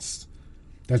audience.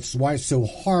 That's why it's so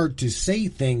hard to say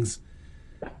things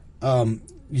anymore.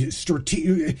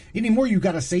 You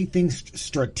got to say things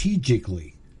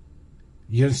strategically.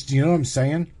 You know what I'm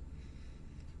saying?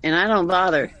 And I don't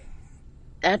bother.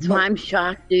 That's why I'm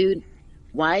shocked, dude.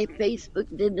 Why Facebook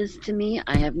did this to me,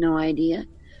 I have no idea.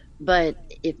 But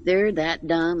if they're that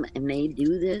dumb and they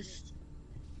do this,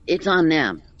 it's on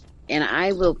them. And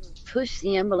I will push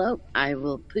the envelope. I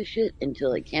will push it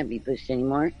until it can't be pushed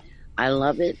anymore. I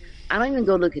love it. I don't even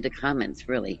go look at the comments,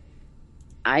 really.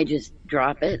 I just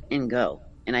drop it and go.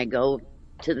 And I go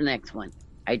to the next one.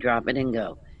 I drop it and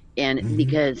go. And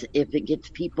because if it gets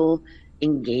people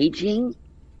engaging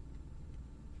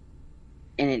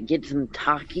and it gets them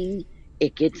talking,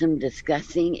 it gets them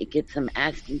discussing, it gets them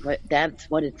asking, that's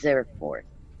what it's there for.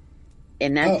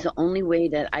 And that's the only way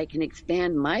that I can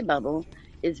expand my bubble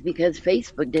is because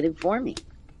Facebook did it for me.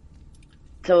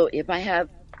 So if I have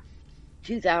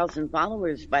 2,000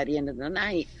 followers by the end of the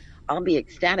night, I'll be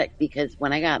ecstatic, because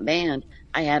when I got banned,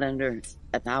 I had under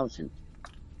 1,000.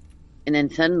 And then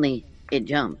suddenly it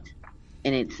jumped,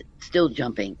 and it's still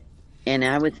jumping. And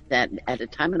I was at the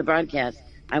time of the broadcast,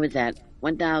 I was at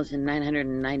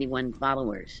 1,991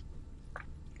 followers.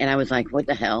 And I was like, what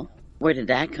the hell? Where did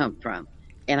that come from?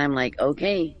 And I'm like,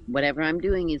 okay, whatever I'm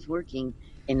doing is working,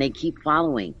 and they keep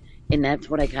following. And that's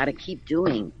what I got to keep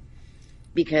doing,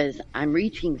 because I'm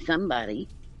reaching somebody.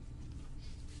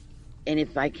 And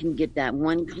if I can get that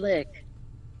one click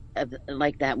of,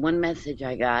 like, that one message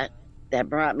I got that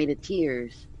brought me to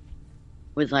tears,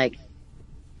 was like,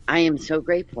 I am so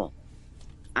grateful.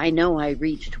 I know I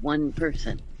reached one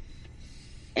person,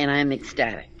 and I'm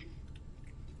ecstatic.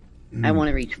 I want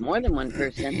to reach more than one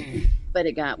person, but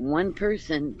it got one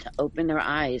person to open their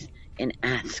eyes and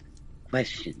ask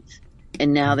questions.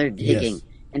 And now they're digging,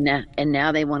 Yes. and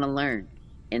now they want to learn,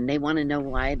 and they want to know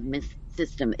why the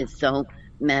system is so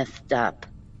messed up.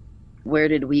 Where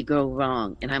did we go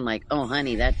wrong? And I'm like, oh,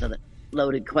 honey, that's a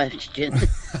loaded question.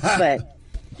 But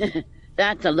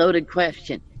that's a loaded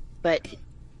question. But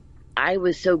I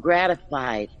was so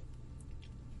gratified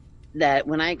that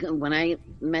when I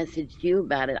messaged you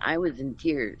about it, I was in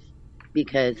tears,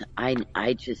 because I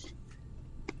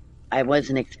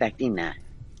wasn't expecting that.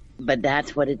 But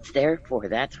that's what it's there for.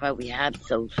 That's why we have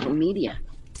social media.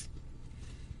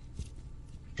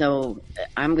 So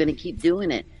I'm going to keep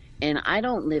doing it. And I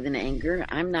don't live in anger.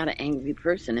 I'm not an angry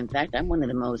person. In fact, I'm one of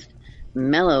the most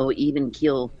mellow, even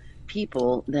keel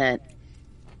people that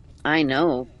I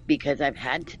know, because I've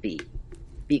had to be.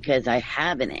 Because I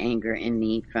have an anger in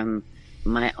me from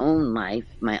my own life,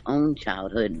 my own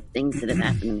childhood, things that have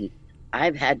happened to me.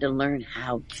 I've had to learn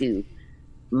how to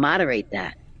moderate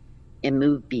that and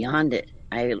move beyond it.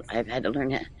 I've had to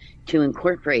learn how to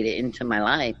incorporate it into my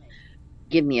life,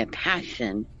 give me a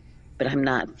passion, but I'm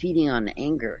not feeding on the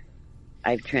anger.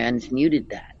 I've transmuted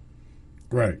that.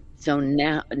 Right. So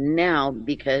now,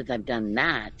 because I've done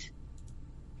that,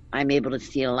 I'm able to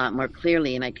see it a lot more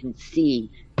clearly, and I can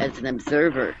see as an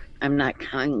observer. I'm not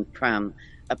coming from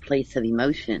a place of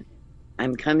emotion.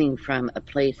 I'm coming from a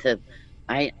place of,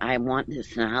 I want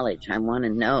this knowledge. I want to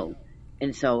know.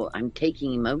 And so I'm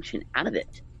taking emotion out of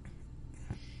it.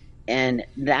 And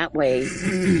that way,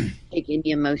 taking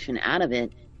the emotion out of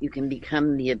it, you can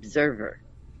become the observer.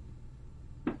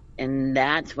 And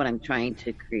that's what I'm trying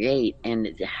to create, and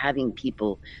having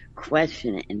people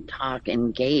question it and talk,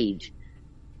 engage.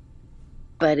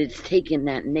 But it's taken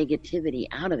that negativity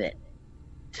out of it.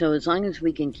 So as long as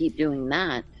we can keep doing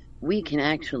that, we can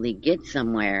actually get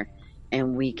somewhere,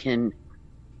 and we can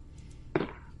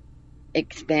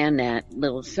expand that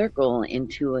little circle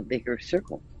into a bigger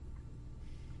circle.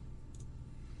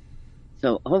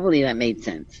 So hopefully that made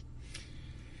sense.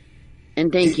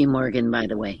 And thank you, Morgan, by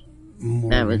the way. Morgan.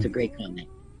 That was a great comment.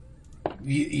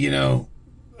 You know,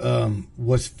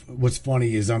 what's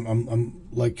funny is I'm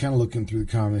like kind of looking through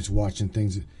the comments, watching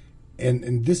things,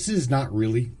 and this is not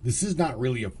really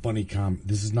a funny comment.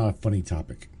 This is not a funny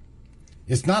topic.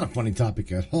 It's not a funny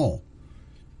topic at all.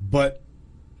 But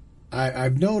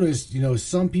I've noticed, you know,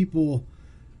 some people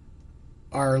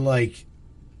are like,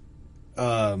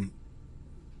 I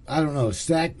don't know,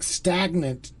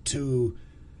 stagnant to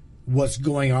what's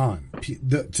going on.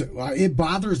 It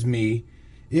bothers me.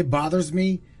 It bothers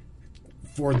me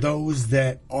for those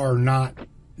that are not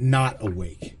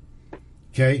awake.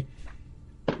 Okay?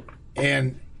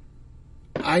 And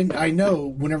I know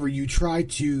whenever you try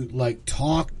to like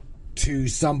talk to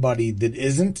somebody that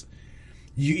isn't,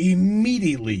 you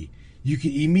immediately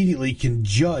can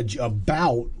judge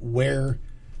about where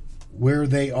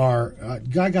they are. I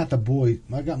got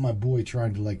my boy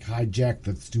trying to like hijack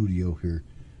the studio here.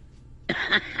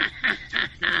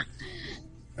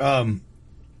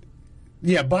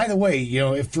 Yeah, by the way, you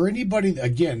know, if for anybody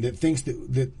again that thinks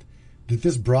that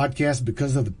this broadcast,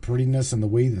 because of the prettiness and the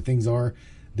way that things are,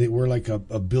 that we're like a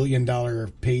 $1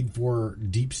 billion paid for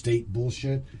deep state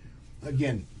bullshit.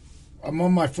 Again, I'm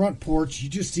on my front porch. You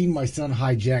just seen my son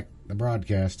hijack the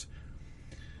broadcast.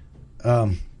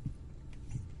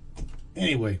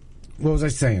 Anyway, what was I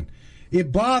saying?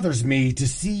 It bothers me to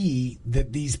see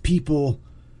that these people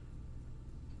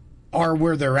are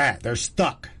where they're at. They're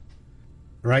stuck,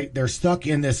 right? They're stuck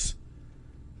in this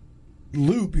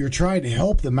loop. You're trying to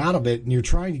help them out of it, and you're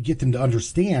trying to get them to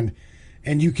understand,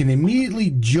 and you can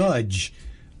immediately judge,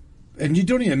 and you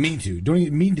don't even mean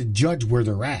to judge where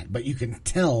they're at, but you can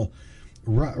tell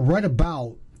right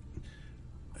about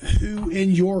who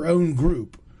in your own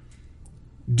group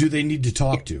do they need to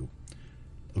talk to.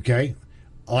 Okay?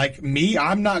 Like me,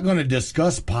 I'm not going to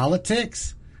discuss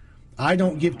politics. I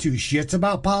don't give two shits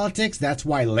about politics. That's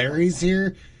why Larry's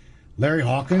here. Larry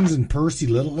Hawkins and Percy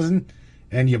Littleton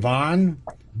and Yvonne,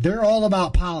 they're all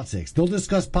about politics. They'll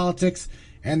discuss politics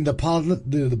and the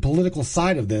political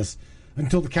side of this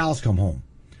until the cows come home.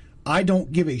 I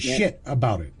don't give a shit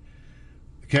about it.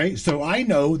 Okay, so I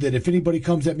know that if anybody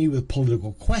comes at me with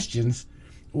political questions,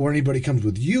 or anybody comes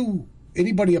with you,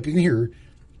 anybody up in here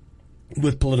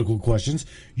with political questions,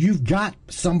 you've got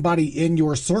somebody in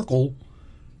your circle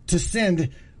to send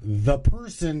the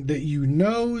person that you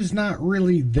know is not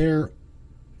really there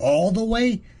all the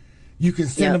way. You can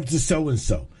send them to so and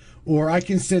so, or I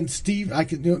can send Steve.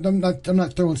 I'm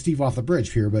not throwing Steve off the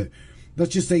bridge here, but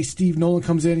let's just say Steve Nolan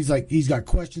comes in. He's got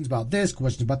questions about this,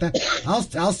 questions about that.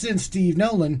 I'll send Steve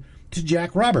Nolan to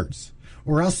Jack Roberts,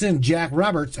 or I'll send Jack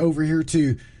Roberts over here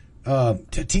to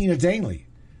Tina Danley.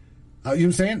 You know what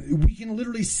I'm saying? We can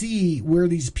literally see where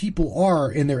these people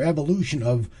are in their evolution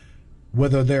of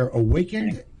whether they're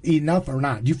awakened enough or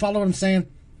not. Do you follow what I'm saying?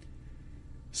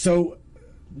 So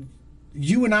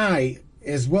you and I,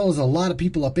 as well as a lot of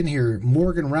people up in here,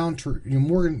 Morgan Roundtree,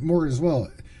 Morgan as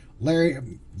well.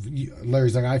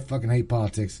 Larry's like, I fucking hate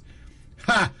politics.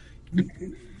 Ha!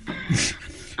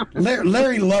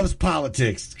 Larry loves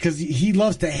politics because he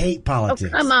loves to hate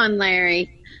politics. Oh, come on,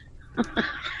 Larry.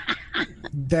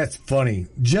 That's funny.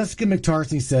 Jessica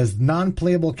McTarsley says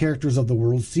non-playable characters of the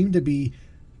world seem to be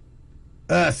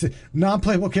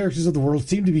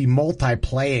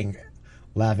multi-playing.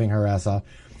 Laughing her ass off.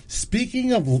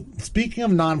 Speaking of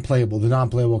non-playable, the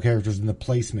non-playable characters and the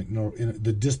placement,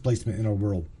 the displacement in our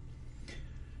world.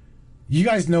 You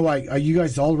guys know, you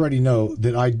guys already know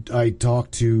that I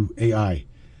talk to AI.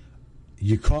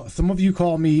 Some of you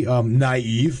call me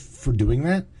naive for doing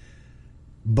that,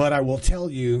 but I will tell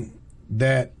you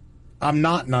that I'm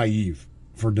not naive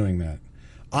for doing that.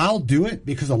 I'll do it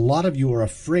because a lot of you are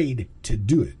afraid to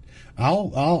do it.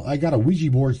 I got a Ouija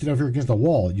board sitting over here against the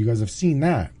wall. You guys have seen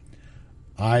that.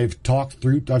 I've talked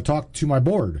to my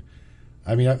board.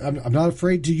 I mean, I'm not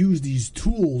afraid to use these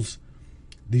tools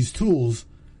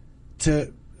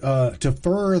to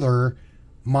further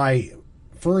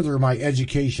my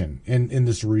education in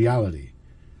this reality.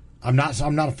 I'm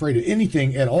not afraid of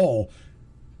anything at all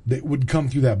that would come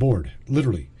through that board.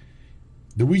 Literally,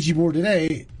 the Ouija board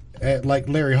today, like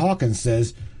Larry Hawkins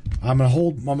says, I'm gonna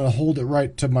hold it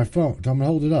right to my phone. I'm gonna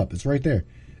hold it up. It's right there.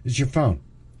 It's your phone.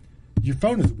 Your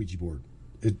phone is a Ouija board.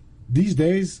 These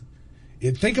days,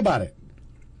 think about it.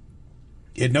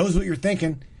 It knows what you're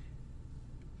thinking.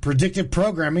 Predictive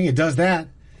programming, it does that.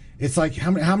 It's like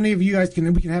how many of you guys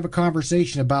we can have a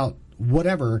conversation about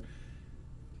whatever,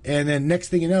 and then next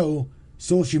thing you know,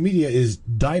 social media is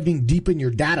diving deep in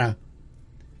your data.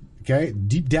 Okay,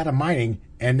 deep data mining,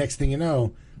 and next thing you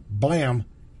know, blam,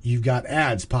 you've got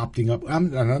ads popping up.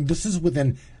 This is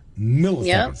within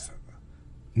milliseconds.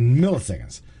 Yep.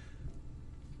 Milliseconds.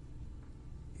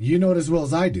 You know it as well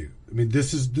as I do. I mean,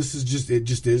 this is just, it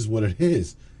just is what it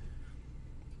is.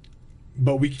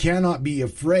 But we cannot be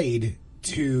afraid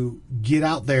to get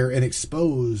out there and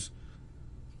expose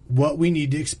what we need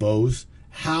to expose,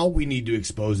 how we need to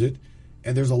expose it.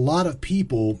 And there's a lot of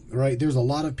people, right? There's a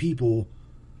lot of people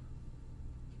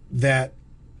that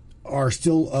are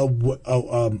still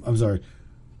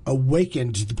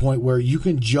awakened to the point where you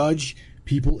can judge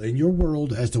people in your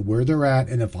world as to where they're at.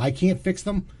 And if I can't fix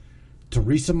them,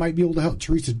 Teresa might be able to help.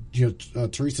 Teresa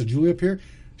Julie up here,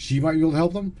 she might be able to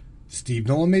help them. Steve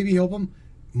Nolan maybe help them.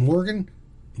 Morgan,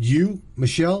 you,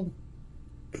 Michelle,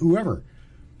 whoever.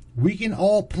 We can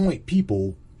all point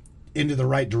people into the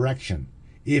right direction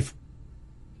if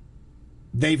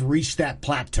they've reached that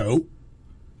plateau.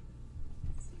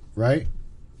 Right?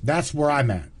 That's where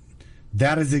I'm at.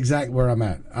 That is exactly where I'm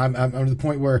at. I'm to the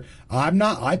point where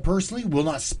I personally will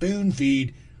not spoon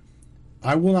feed.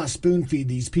 I will not spoon feed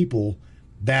these people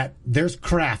that there's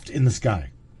craft in the sky.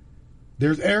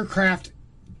 There's aircraft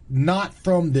not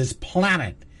from this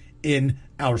planet in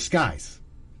our skies.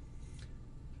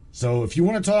 So if you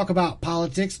want to talk about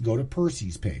politics, go to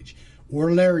Percy's page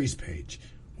or Larry's page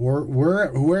or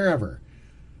wherever.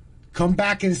 Come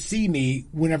back and see me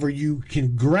whenever you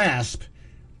can grasp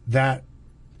that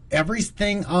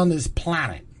everything on this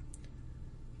planet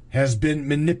has been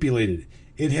manipulated.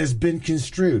 It has been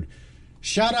construed.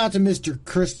 Shout out to Mr.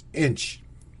 Chris Inch.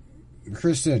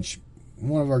 Chris Inch,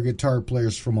 one of our guitar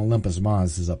players from Olympus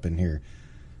Mons, is up in here.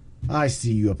 I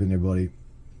see you up in there, buddy.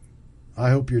 I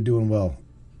hope you're doing well.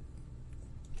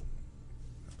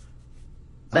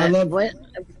 But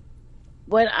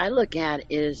what I look at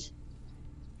is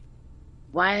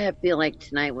why I feel like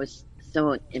tonight was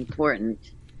so important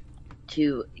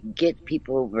to get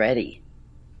people ready.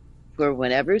 for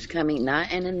whatever's coming,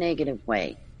 not in a negative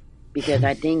way, because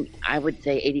I would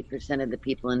say 80% of the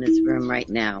people in this room right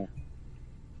now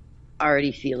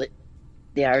already feel it.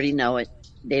 They already know it.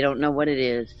 They don't know what it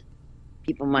is.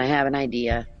 People might have an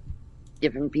idea.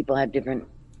 Different people have different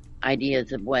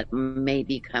ideas of what may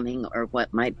be coming or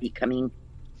what might be coming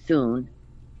soon.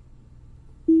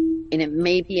 And it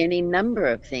may be any number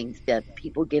of things that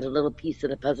people get a little piece of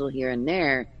the puzzle here and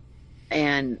there,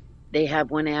 and they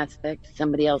have one aspect,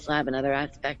 somebody else will have another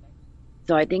aspect.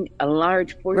 So I think a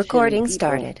large portion Recording of people,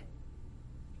 started.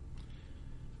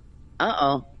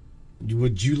 Uh-oh.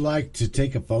 Would you like to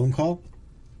take a phone call?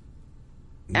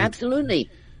 Absolutely.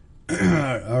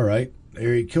 All right.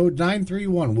 Area code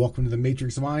 931. Welcome to the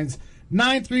Matrix Minds.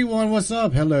 931, what's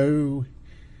up? Hello.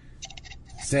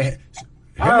 Say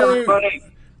hello. Hi, everybody.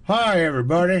 Hi,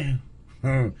 everybody.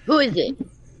 Who is it?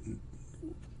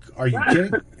 Are you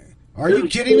kidding? Are you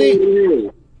kidding me?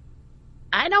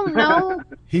 I don't know.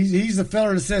 He's the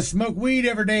fella that says smoke weed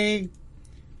every day.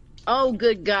 Oh,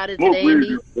 good God, is it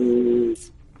Andy?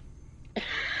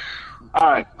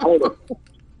 All right, hold on.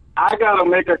 I got to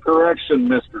make a correction,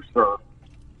 Mr. Sir.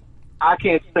 I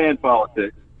can't stand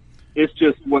politics. It's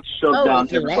just what's shoved down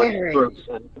everybody's throats.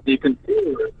 And you can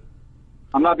feel it.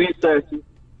 I'm not being sassy,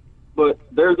 but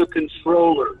they're the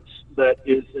controllers. That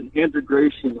is an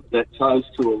integration that ties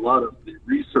to a lot of the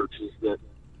researches that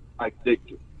I dig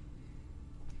to.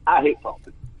 I hate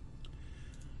politics.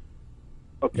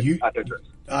 Okay, I digress.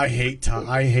 I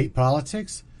hate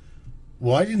politics.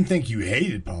 Well, I didn't think you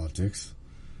hated politics.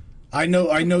 I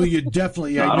know you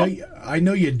definitely. I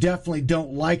know you definitely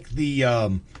don't like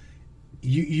the.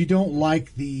 You don't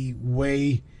like the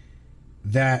way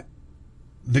that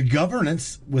the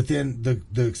governance within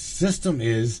the system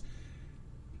is,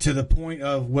 to the point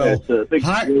of, well,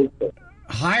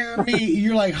 hire me.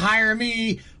 You're like, hire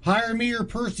me or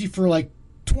Percy for like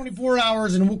 24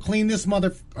 hours, and we'll clean this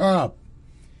mother up.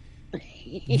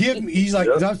 He's like,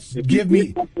 give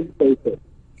me.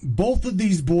 Both of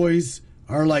these boys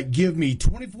are like, give me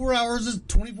 24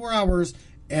 hours,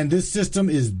 and this system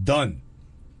is done.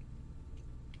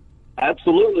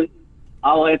 Absolutely.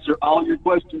 I'll answer all your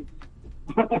questions.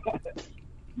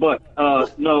 But,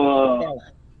 no,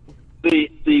 the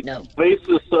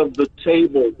basis of the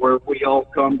table where we all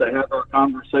come to have our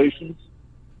conversations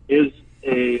is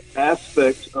a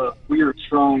aspect of we are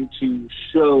trying to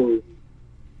show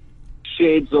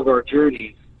shades of our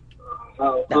journeys,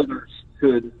 how others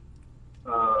could,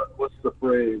 what's the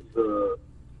phrase,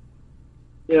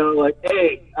 like,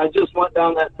 hey, I just went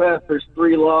down that path, there's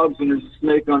 3 logs and there's a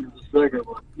snake under the second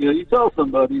one. You tell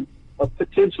somebody of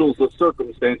potentials of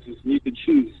circumstances and you can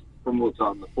choose from what's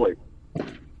on the plate.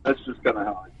 That's just kind of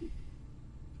how I see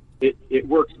it. It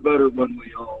works better when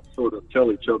we all sort of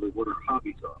tell each other what our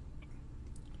hobbies are.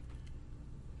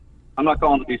 I'm not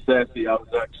calling to be sassy. I was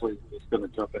actually just going to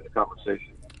jump into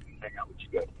conversation and hang out with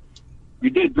you guys. You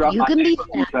did drop my name a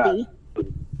few times.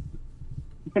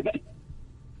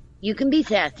 You can be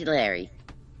sassy, Larry.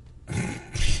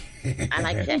 I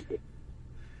like that.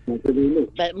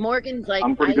 But Morgan's like,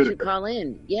 I should call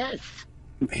in. Yes.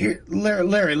 Here,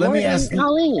 Larry, let me ask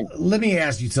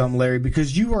you something, Larry,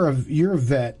 because you're a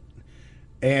vet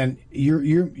and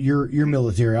you're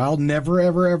military. I'll never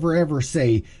ever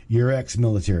say you're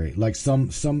ex-military. Like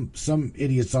some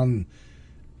idiots in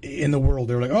the world,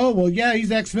 they're like, oh well, yeah,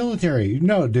 he's ex-military.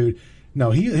 No, dude, no,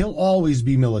 he'll always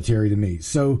be military to me.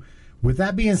 So, with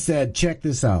that being said, check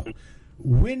this out.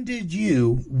 When did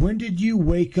you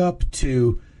wake up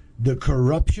to the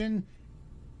corruption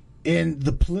in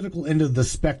the political end of the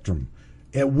spectrum?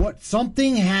 And what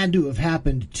something had to have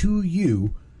happened to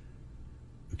you,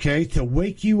 okay, to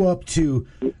wake you up to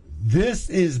this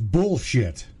is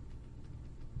bullshit.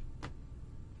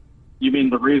 You mean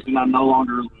the reason I'm no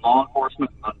longer in law enforcement,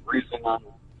 and the reason I'm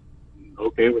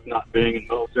okay with not being in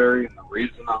the military, and the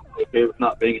reason I'm okay with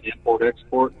not being in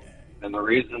import-export, and the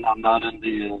reason I'm not in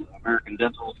the American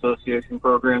Dental Association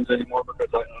programs anymore,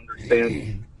 because I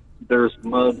understand there's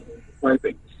mud in the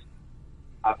pipings.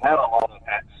 I've had a lot of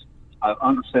hats. I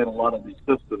understand a lot of these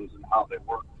systems and how they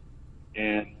work.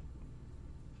 And,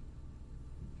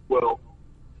 well,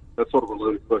 that's sort of a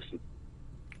loaded question.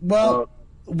 Well,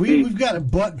 we've got a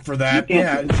button for that.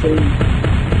 Yeah.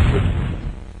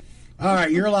 All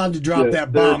right, you're allowed to drop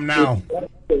that bomb now.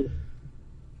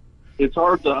 It's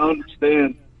hard to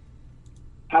understand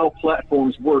how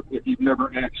platforms work if you've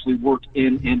never actually worked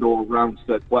in and or around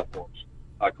said platforms.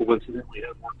 I coincidentally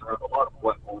have worked around a lot of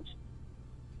platforms.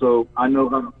 So I know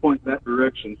how to point that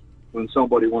direction when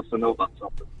somebody wants to know about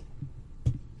something.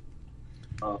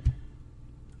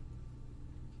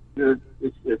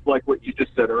 It's like what you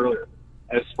just said earlier.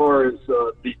 as far as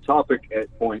the topic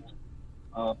at point,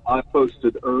 I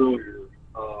posted earlier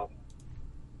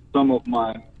some of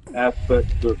my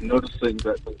aspects of noticing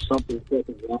that there's something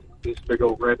fucking wrong with this big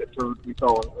old rabbit turd we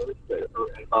call an Earth that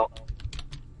at about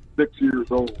 6 years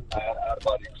old. I had out of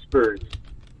body experience.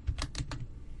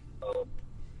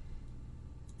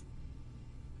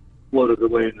 Floated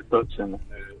away in the sunshine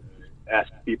and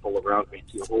asked people around me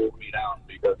to hold me down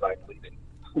because I'm bleeding.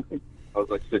 I was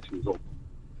like 6 years old.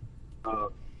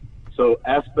 So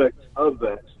aspects of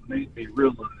that made me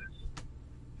realize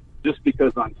just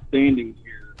because I'm standing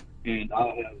here and I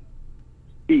have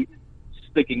feet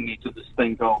sticking me to this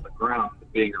thing called the ground,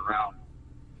 being around,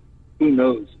 who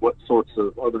knows what sorts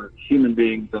of other human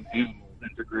beings and animals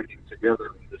integrating together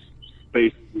in this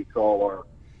space we call our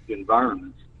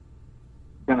environment,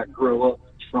 kind of grow up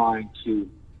trying to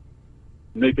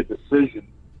make a decision,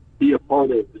 be a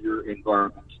part of your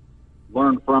environment,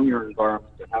 learn from your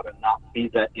environment and how to not be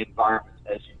that environment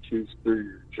as you choose through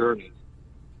your journeys,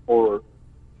 or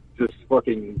just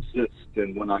fucking exist.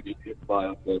 And when I get hit by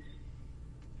a bus,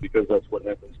 because that's what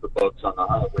happens to bugs on the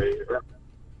highway,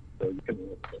 so you can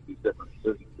make these different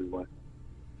decisions through life.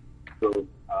 So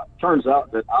turns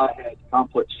out that I had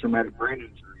complex traumatic brain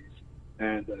injuries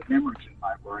and a hemorrhage in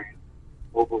my brain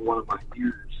over one of my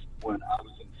years when I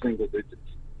was in single digits.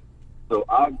 So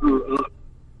I grew up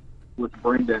with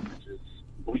brain damages,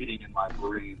 bleeding in my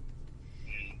brain,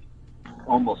 and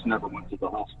almost never went to the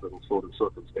hospital sort of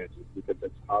circumstances because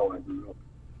that's how I grew up.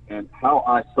 And how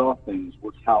I saw things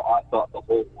was how I thought the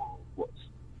whole world was.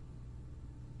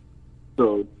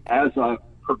 So as I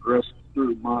progressed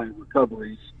through my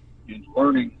recoveries and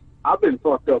learning, I've been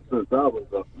fucked up since I was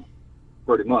up,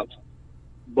 pretty much.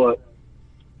 But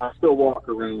I still walk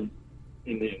around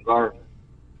in the environment,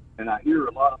 and I hear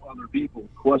a lot of other people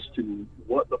questioning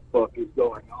what the fuck is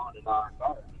going on in our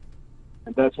environment.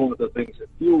 And that's one of the things that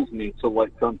fuels me to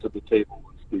like come to the table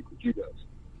and speak with you guys,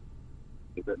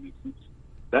 if that makes sense.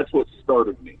 That's what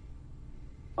started me.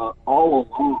 All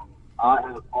along, I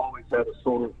have always had a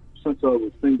sort of, since I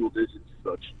was single digits and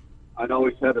such, I'd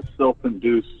always had a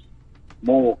self-induced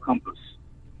moral compass,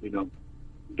 you know,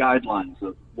 guidelines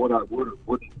of what I would or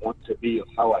wouldn't want to be, of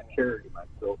how I carry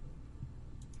myself.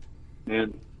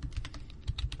 And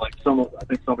like I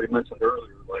think somebody mentioned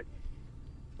earlier, like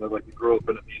you grow up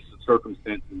in abusive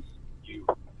circumstances,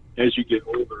 as you get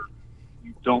older,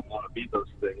 you don't want to be those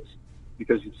things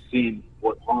because you've seen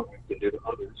what harm it can do to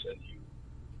others, and you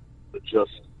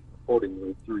adjust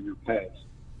accordingly through your past,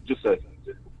 just as an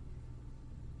example.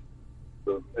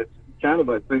 So it's kind of,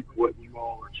 I think, what you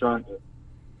all are trying to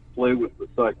play with the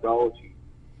psychology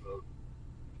of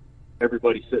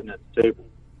everybody sitting at the table,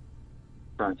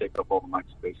 trying to take up all the mic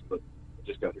space, but I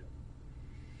just got here.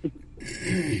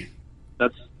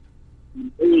 That's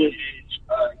an early age.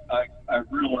 I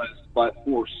realized by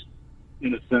force,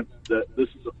 in a sense, that this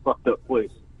is a fucked up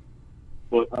place.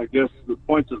 But I guess the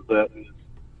point of that is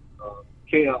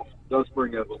chaos does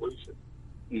bring evolution.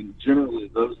 And generally,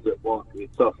 those that walk a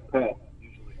tough path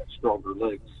usually have stronger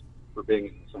legs for being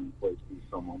in the same place as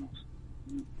someone else.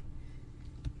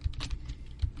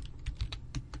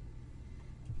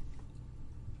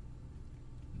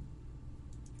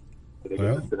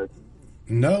 Well,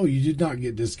 no, you did not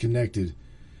get disconnected.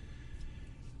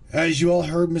 As you all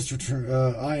heard,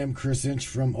 I am Chris Inch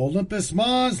from Olympus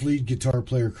Mons, lead guitar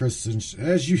player Chris Inch.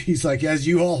 As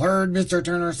you all heard Mr.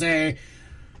 Turner say.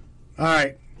 All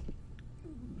right,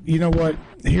 you know what?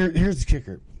 Here's the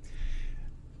kicker.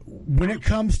 When it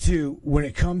comes to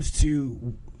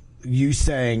you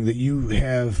saying that you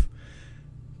have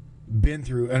been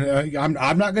through, and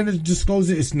I'm not going to disclose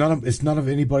it. It's none of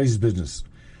anybody's business.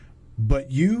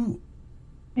 But you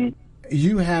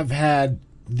have had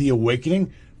the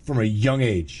awakening from a young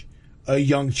age, a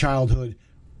young childhood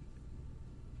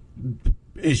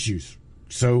issues.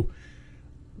 So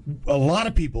a lot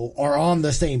of people are on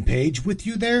the same page with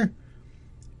you there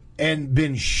and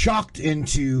been shocked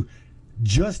into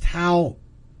just how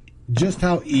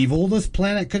evil this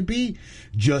planet could be,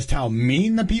 just how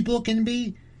mean the people can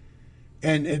be.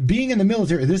 And being in the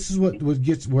military, this is what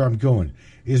gets where I'm going,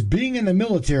 is being in the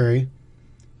military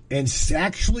and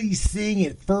actually seeing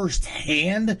it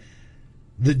firsthand,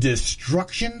 the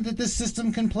destruction that this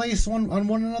system can place on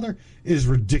one another is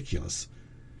ridiculous.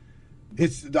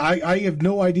 I have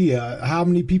no idea how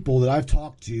many people that I've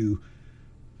talked to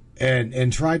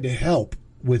and tried to help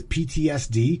with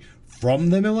PTSD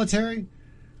from the military.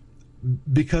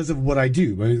 because of what I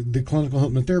do, the clinical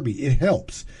hypnotherapy. It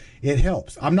helps. It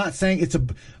helps. I'm not saying it's a.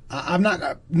 I'm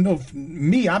not. No,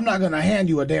 me. I'm not going to hand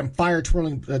you a damn fire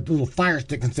twirling little fire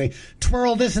stick and say,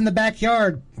 "Twirl this in the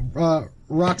backyard,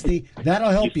 Roxy."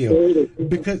 That'll help you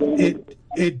because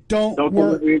it don't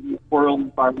work.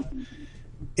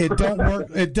 It don't work.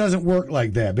 It doesn't work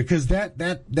like that because that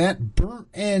burnt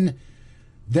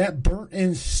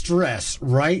in stress,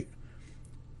 right,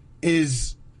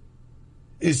 is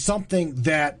something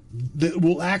that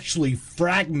will actually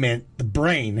fragment the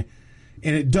brain,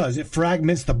 and it does. It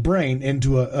fragments the brain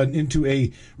into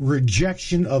a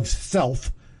rejection of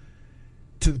self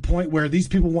to the point where these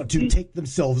people want to take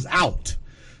themselves out.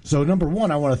 So, number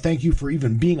one, I want to thank you for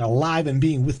even being alive and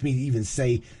being with me to even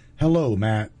say hello,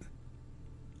 Matt.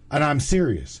 And I'm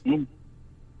serious.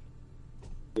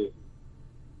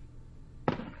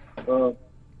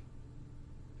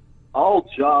 All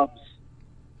jobs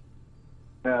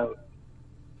have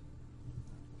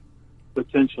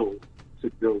potential to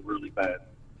go really bad.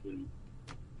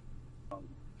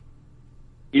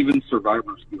 Even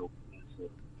survivor skill is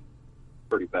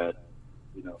pretty bad.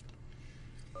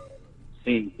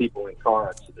 Seeing people in car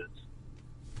accidents.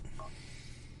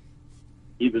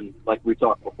 Even like we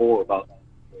talked before about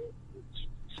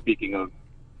speaking of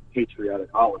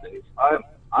patriotic holidays,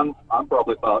 I'm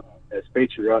probably about as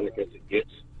patriotic as it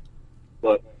gets,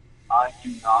 but I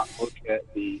do not look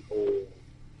at the whole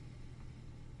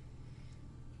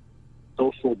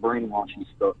social brainwashing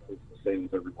stuff as the same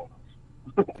as everyone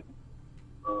else.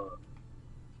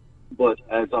 But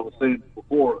as I was saying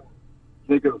before,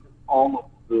 think of all of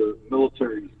the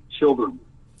military children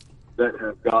that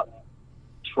have got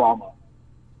trauma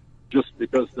just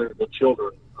because they're the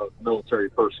children of military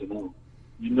personnel.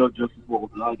 You know just as well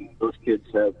as I do, those kids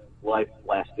have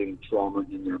life-lasting trauma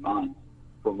in their mind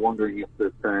from wondering if their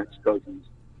parents, cousins,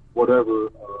 whatever,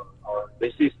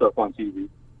 they see stuff on TV,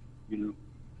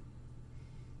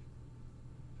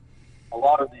 A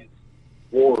lot of these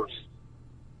wars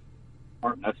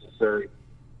aren't necessary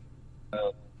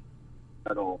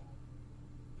at all.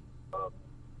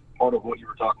 Part of what you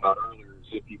were talking about earlier is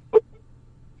if you put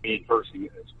me in person,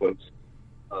 as quotes,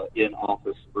 in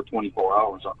office for 24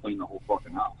 hours, I'll clean the whole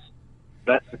fucking house.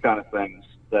 That's the kind of things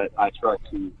that I try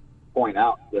to point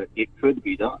out that it could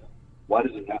be done. Why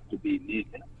does it have to be me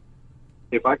and him?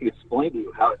 If I could explain to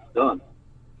you how it's done,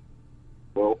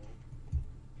 well,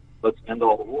 let's end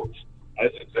all the wars.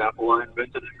 As an example, I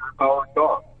invented an air-powered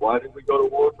car. Why did we go to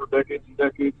war for decades and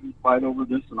decades and fight over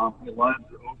this and our lives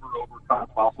over kind of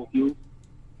fossil fuels?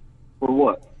 For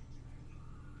what?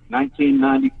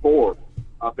 1994,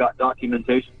 I've got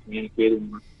documentation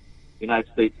communicating with the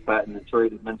United States Patent and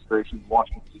Trade Administration in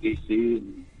Washington, D.C.,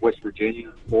 and West Virginia,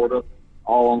 and Florida,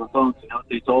 all on the phone. You know what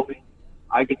they told me?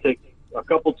 I could take a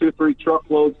couple, 2, 3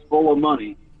 truckloads full of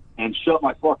money and shut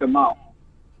my fucking mouth,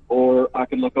 or I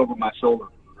can look over my shoulder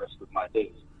for the rest of my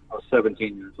days. I was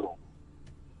 17 years old,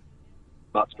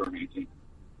 about to turn 18.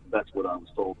 That's what I was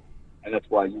told, and that's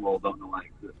why you all don't know I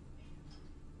exist.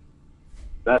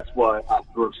 That's why I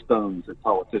throw stones at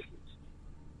politicians,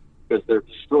 because they're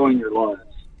destroying your lives,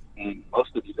 and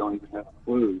most of you don't even have a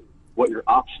clue what your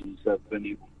options have been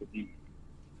able to be.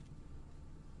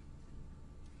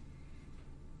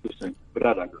 Interesting, but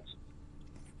I digress.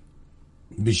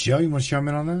 Michelle, you want to chime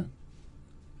in on that?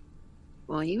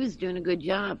 Well, he was doing a good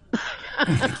job.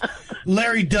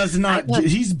 Larry does not.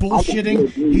 He's bullshitting.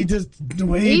 He was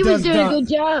doing a good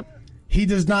job. He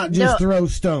does not just throw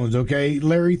stones, okay?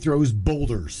 Larry throws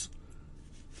boulders.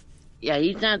 Yeah,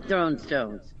 he's not throwing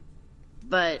stones.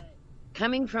 But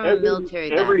coming from a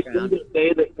military every background... single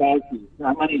day that passes,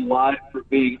 how many lives are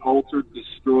being altered,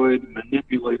 destroyed,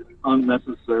 manipulated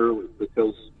unnecessarily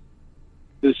because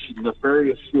this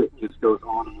nefarious shit just goes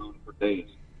on and on for days.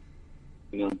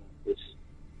 It's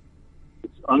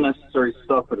unnecessary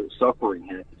suffering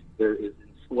happening. There is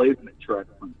enslavement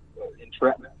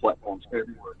entrapment platforms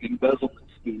everywhere, embezzlement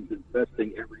schemes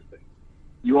infesting everything.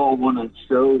 You all want to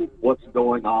show what's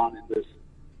going on in this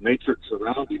matrix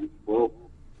around you. Well,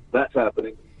 that's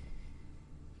happening.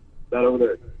 That over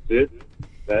there. See it?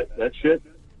 That shit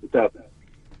is happening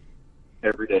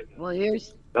every day. Well,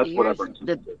 what I bring to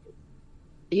the table.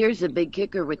 Here's the big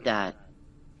kicker with that.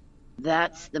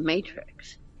 That's the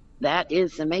matrix. That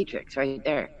is the matrix right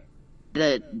there.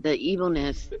 The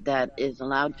evilness that is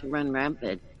allowed to run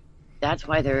rampant. That's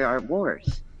why there are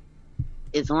wars.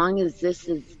 As long as this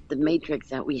is the matrix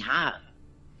that we have,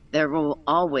 there will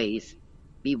always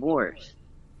be wars.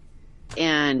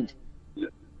 And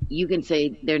you can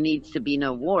say there needs to be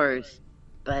no wars,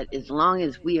 but as long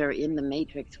as we are in the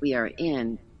matrix we are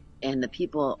in, and the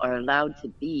people are allowed to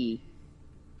be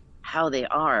how they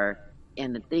are,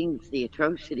 and the things, the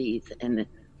atrocities and the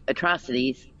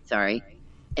atrocities, sorry,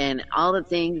 and all the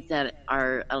things that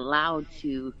are allowed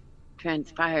to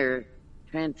transpire,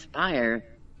 and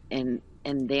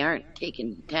they aren't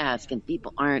taken to task, and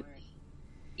people aren't,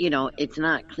 it's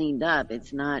not cleaned up,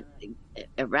 it's not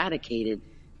eradicated.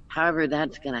 However,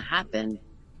 that's going to happen.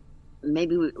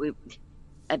 Maybe we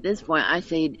at this point, I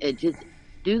say just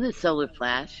do the solar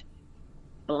flash,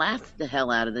 blast the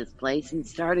hell out of this place, and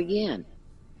start again.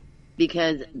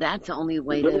 Because that's the only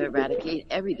way to eradicate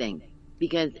everything.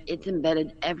 Because it's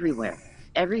embedded everywhere,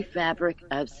 every fabric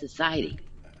of society.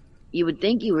 You would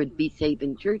think you would be safe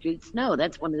in churches. No,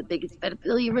 that's one of the biggest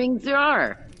pedophilia rings there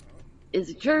are, is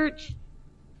a church.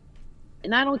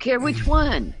 And I don't care which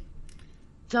one.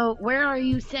 So where are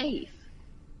you safe?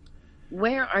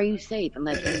 Where are you safe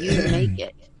unless you make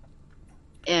it?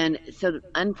 And so,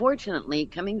 unfortunately,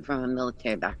 coming from a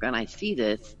military background, I see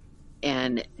this,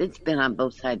 and it's been on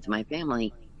both sides of my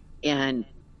family, and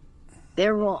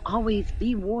there will always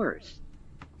be wars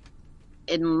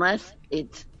unless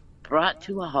it's brought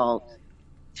to a halt,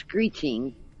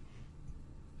 screeching,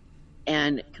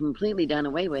 and completely done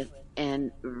away with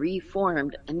and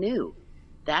reformed anew.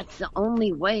 That's the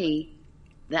only way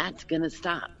that's going to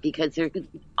stop, because there's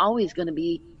always going to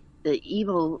be the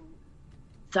evil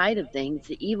side of things,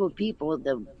 the evil people,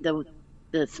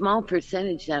 the small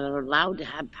percentage that are allowed to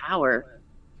have power,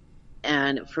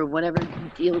 and for whatever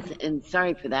deals. And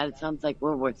sorry for that, it sounds like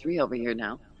World War III over here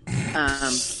now.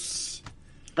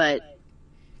 But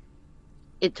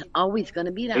it's always going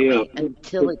to be that way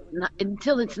until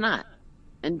it's not.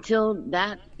 Until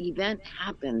that event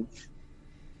happens,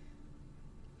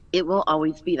 it will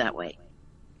always be that way,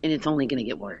 and it's only going to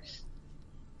get worse.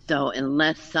 So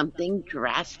unless something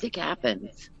drastic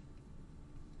happens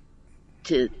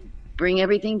to bring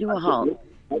everything to a halt,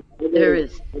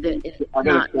 it's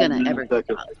not going to ever stop.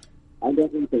 I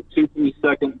got like a 2-3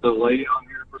 second delay on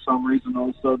here for some reason all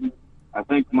of a sudden. I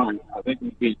think we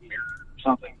beat mirrored or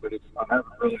something, but I'm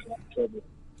having really a lot of trouble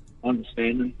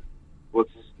understanding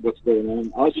what's going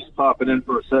on. I was just popping in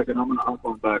for a second. I'm going to hop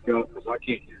on back up because I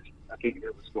can't hear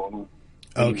what's going on.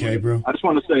 Okay, anyway, bro. I just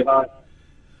want to say hi.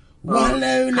 Hello,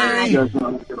 Larry.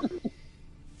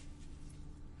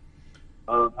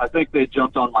 I think they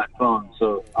jumped on my phone,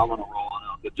 so I'm going to roll on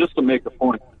out. But just to make a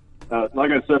point,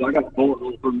 like I said, I got a bullet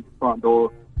hole through the front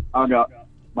door. I got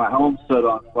my home set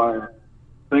on fire,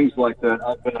 things like that.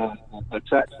 I've been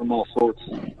attacked from all sorts.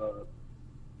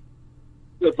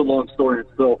 It's a long story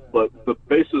itself, but the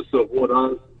basis of what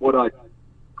I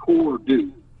core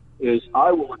do is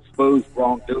I will expose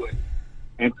wrongdoing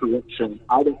and corruption.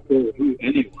 I don't care who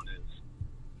anyone is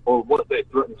or what they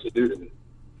threaten to do to me.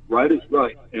 Right is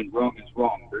right and wrong is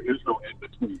wrong. There is no in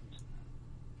between.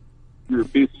 You're a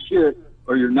piece of shit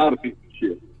or you're not a piece of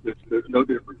shit. There's no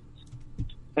difference.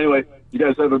 Anyway, you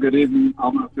guys have a good evening.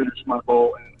 I'm going to finish my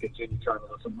bowl and continue trying to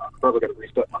listen. I probably got to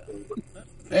reset my phone.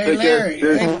 Hey, Larry.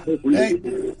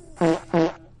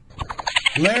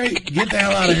 Larry, get the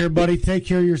hell out of here, buddy. Take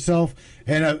care of yourself.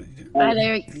 And bye,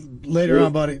 Larry. Later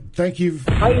on, buddy. Thank you.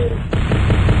 All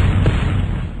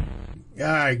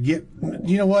right,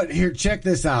 you know what? Here, check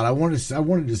this out. I wanted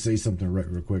to say something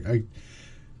real quick.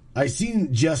 I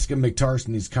seen Jessica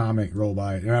McTarson's comment roll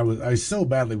by, and I so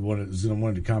badly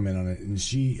wanted to comment on it. And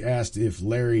she asked if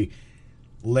Larry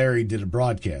did a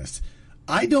broadcast.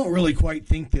 I don't really quite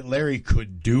think that Larry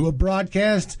could do a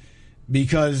broadcast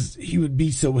because he would be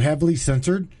so heavily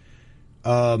censored.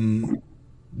 I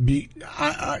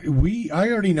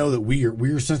already know that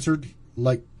we're censored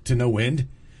like to no end,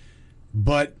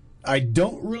 but I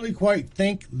don't really quite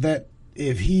think that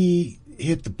if he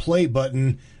hit the play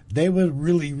button, they would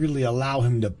really, really allow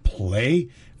him to play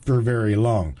for very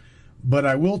long. But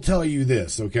I will tell you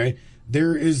this, okay?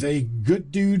 There is a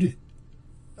good dude,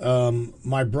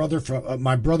 my brother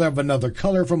of another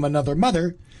color from another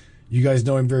mother. You guys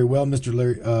know him very well, Mr.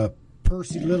 Larry,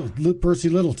 Percy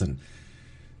Littleton.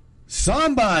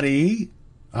 Somebody,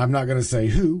 I'm not going to say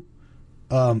who,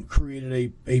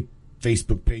 created a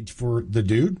Facebook page for the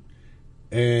dude,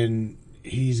 and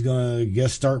he's going to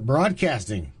guest start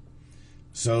broadcasting.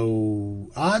 So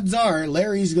odds are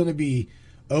Larry's going to be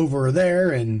over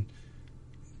there, and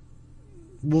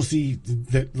we'll see.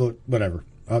 Look, whatever.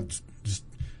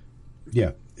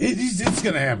 Yeah, it's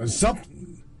going to happen.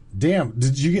 Damn,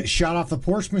 did you get shot off the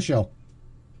porch, Michelle?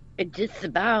 It just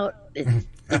about. It's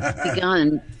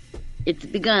begun. It's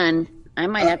begun. I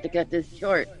might have to cut this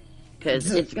short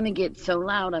because it's going to get so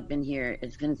loud up in here.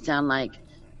 It's going to sound like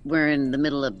we're in the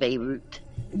middle of Beirut.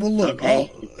 Well, look,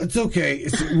 okay. It's okay.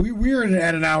 We're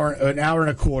at an hour and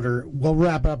a quarter. We'll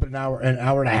wrap up in an hour and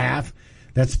a half.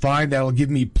 That's fine. That'll give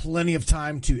me plenty of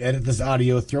time to edit this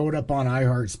audio, throw it up on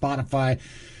iHeart, Spotify,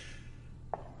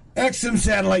 XM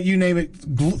satellite, you name it,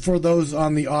 for those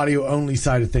on the audio only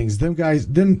side of things. Them guys,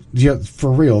 yeah,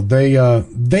 for real, they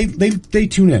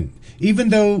tune in. Even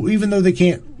though they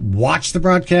can't watch the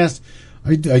broadcast,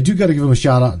 I do got to give them a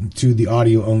shout out to the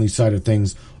audio only side of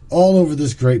things all over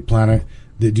this great planet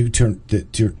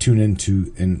that tune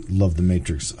into and love the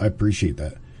Matrix. I appreciate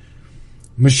that.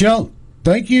 Michelle,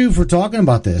 thank you for talking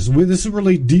about this. This is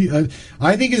really deep.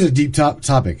 I think it's a deep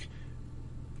topic.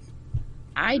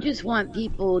 I just want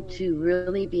people to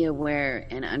really be aware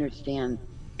and understand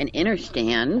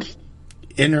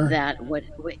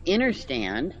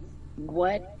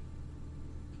what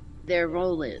their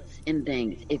role is in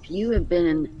things. If you have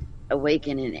been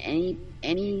awakened in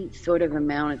any sort of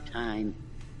amount of time,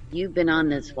 you've been on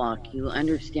this walk, you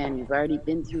understand, you've already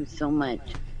been through so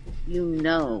much, you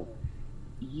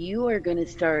are going to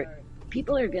start,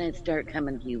 people are going to start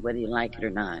coming to you whether you like it or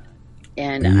not.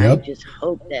 And I just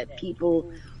hope that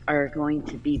people are going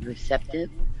to be receptive.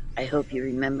 I hope you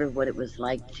remember what it was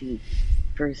like to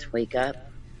first wake up.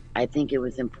 I think it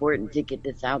was important to get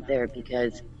this out there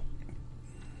because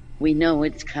we know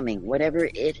it's coming. Whatever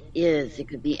it is, it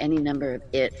could be any number of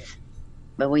it's,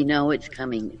 but we know it's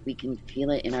coming. We can feel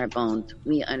it in our bones.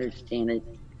 We understand it.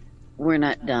 We're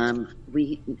not dumb.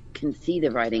 We can see the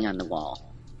writing on the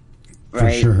wall,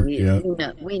 right? For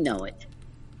sure. We know it.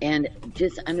 And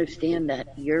just understand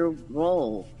that your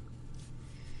role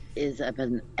is as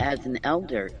an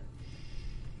elder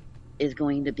is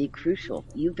going to be crucial.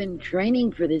 You've been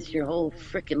training for this your whole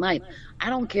freaking life. I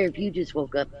don't care if you just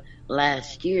woke up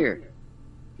last year.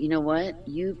 You know what?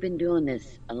 You've been doing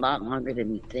this a lot longer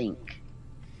than you think.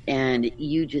 And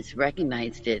you just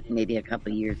recognized it maybe a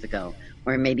couple of years ago,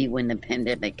 or maybe when the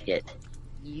pandemic hit.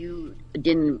 You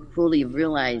didn't fully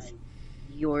realize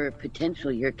your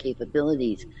potential, your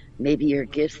capabilities. Maybe your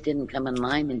gifts didn't come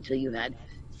online until you had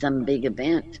some big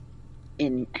event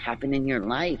happen in your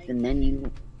life, and then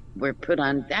you were put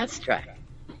on fast track.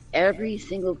 Every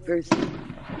single person.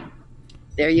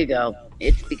 There you go.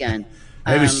 It's begun.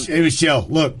 Hey, Michelle,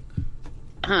 look.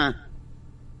 Huh.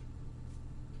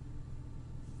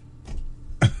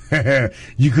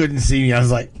 You couldn't see me. I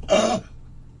was like,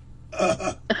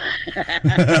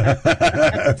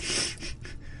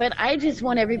 But I just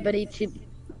want everybody to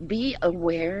be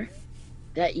aware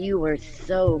that you are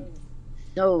so,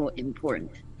 so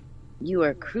important. You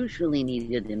are crucially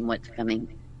needed in what's coming.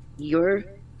 Your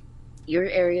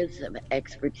areas of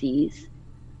expertise,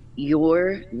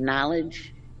 your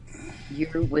knowledge,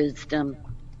 your wisdom,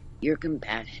 your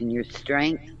compassion, your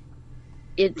strength,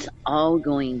 it's all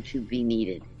going to be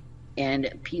needed.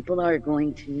 And people are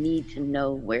going to need to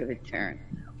know where to turn,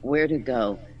 where to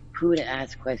go, who to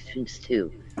ask questions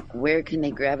to, where can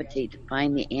they gravitate to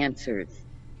find the answers.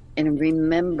 And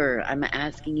remember, I'm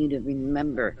asking you to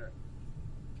remember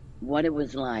what it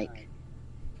was like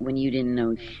when you didn't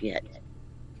know shit.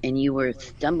 And you were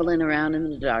stumbling around in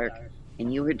the dark,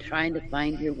 and you were trying to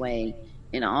find your way,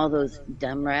 and all those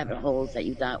dumb rabbit holes that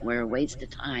you thought were a waste of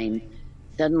time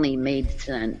suddenly made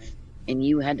sense, and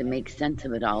you had to make sense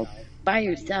of it all by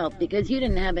yourself because you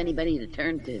didn't have anybody to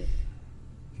turn to.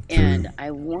 And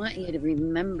I want you to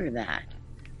remember that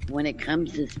when it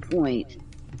comes to this point,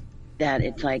 that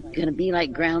it's like going to be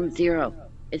like ground zero.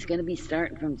 It's going to be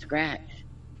starting from scratch.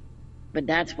 But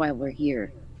that's why we're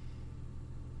here.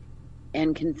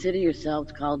 And consider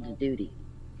yourselves called to duty.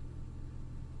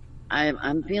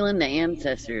 I'm feeling the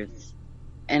ancestors,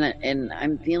 and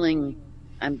I'm feeling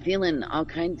all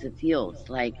kinds of feels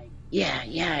like yeah,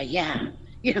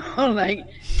 you know, like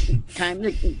time.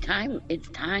 It's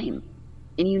time,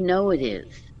 and you know it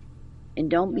is, and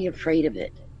don't be afraid of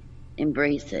it.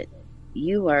 Embrace it.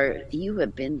 You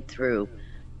have been through,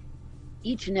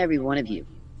 each and every one of you.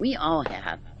 We all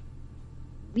have.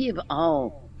 We have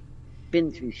all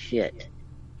been through shit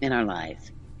in our lives,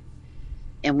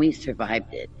 and we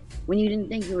survived it. When you didn't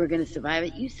think you were going to survive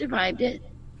it, you survived it.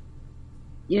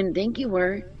 You didn't think you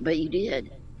were, but you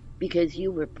did, because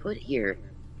you were put here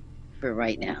for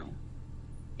right now.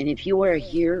 And if you are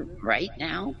here right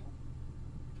now,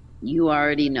 you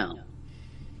already know.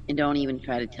 And don't even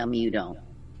try to tell me you don't.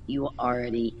 You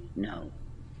already know.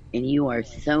 And you are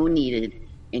so needed,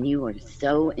 and you are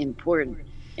so important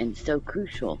and so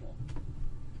crucial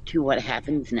to what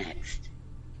happens next,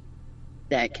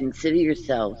 that consider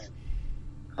yourselves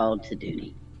called to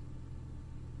duty.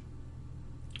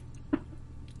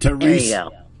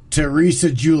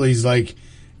 Teresa Julie's like,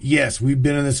 yes, we've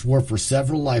been in this war for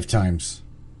several lifetimes.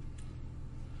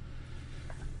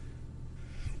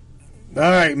 All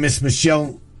right, Miss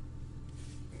Michelle,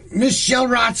 Miss Chelle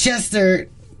Rochester,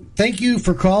 thank you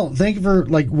for calling. Thank you for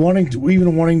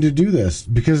wanting to do this,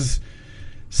 because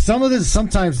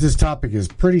sometimes this topic is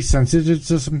pretty sensitive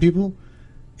to some people.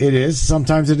 It is.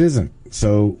 Sometimes it isn't.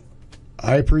 So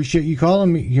I appreciate you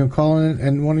calling me. Calling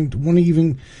and wanting to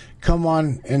even come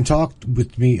on and talk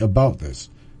with me about this.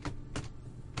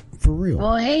 For real.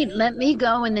 Well, hey, let me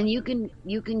go, and then you can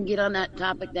get on that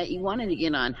topic that you wanted to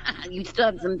get on. You still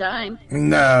have some time.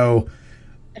 No.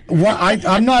 Well,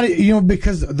 I'm not,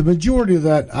 because the majority of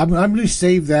that, I'm going to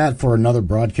save that for another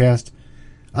broadcast.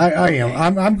 I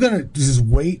am. I'm going to just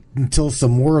wait until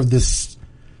some more of this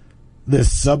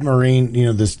submarine,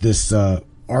 this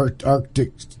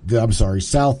Arctic, I'm sorry,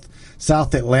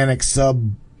 South Atlantic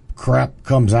sub crap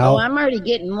comes out. Oh, I'm already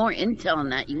getting more intel on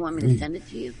that. You want me to send it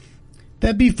to you?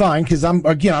 That'd be fine, because I'm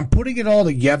putting it all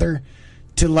together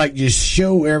to just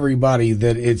show everybody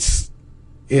that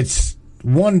it's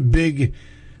one big,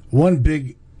 I want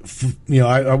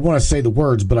to say the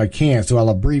words, but I can't, so I'll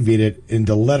abbreviate it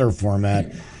into letter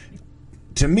format.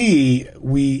 To me,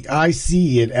 I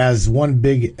see it as one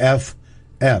big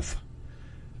FF,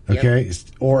 okay, yep.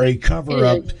 Or a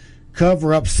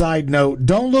cover up side note.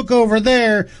 Don't look over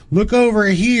there, look over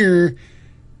here.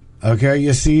 Okay,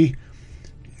 you see.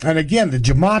 And again, the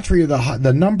gematria of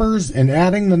the numbers and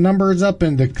adding the numbers up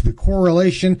and the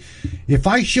correlation. If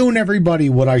I shown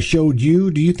everybody what I showed you,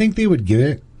 do you think they would get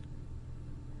it?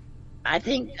 I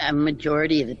think a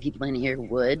majority of the people in here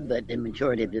would, but the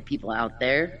majority of the people out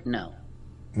there, no.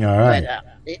 All right.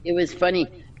 But it was funny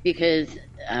because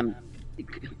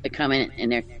a comment in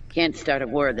there, can't start a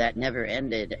war that never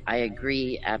ended. I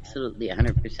agree absolutely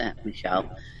 100%,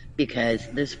 Michelle, because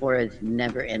this war has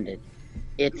never ended.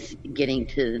 It's getting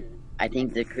to, I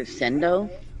think, the crescendo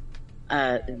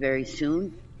very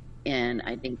soon, and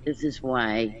I think this is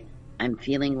why I'm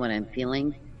feeling what I'm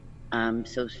feeling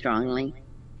so strongly.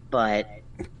 But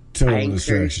I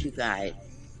encourage you guys,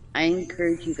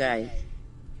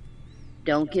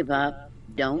 don't give up,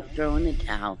 don't throw in the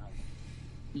towel.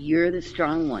 You're the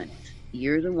strong ones.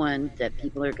 You're the ones that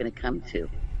people are going to come to.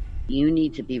 You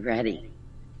need to be ready.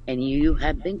 And you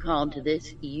have been called to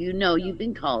this. You've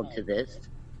been called to this.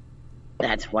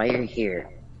 That's why you're here.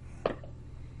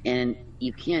 And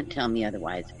you can't tell me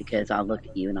otherwise, because I'll look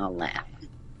at you and I'll laugh.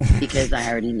 Because I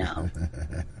already know.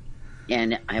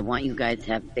 And I want you guys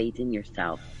to have faith in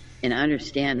yourself and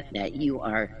understand that you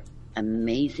are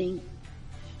amazing,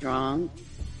 strong,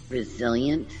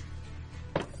 resilient.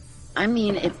 I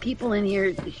mean, if people in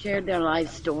here shared their life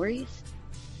stories,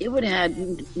 it would have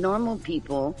had normal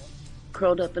people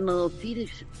curled up in a little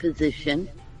fetus position,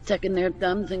 sucking their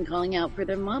thumbs and calling out for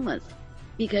their mamas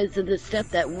because of the stuff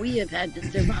that we have had to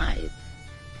survive.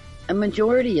 A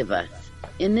majority of us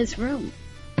in this room.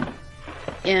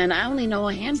 And I only know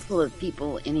a handful of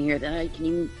people in here that I can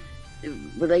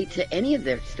even relate to any of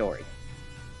their story.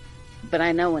 But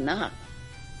I know enough.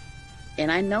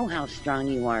 And I know how strong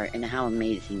you are and how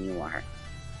amazing you are.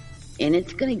 And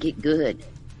it's going to get good.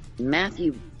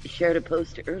 Matthew shared a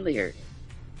post earlier.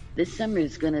 This summer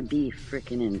is going to be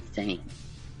freaking insane.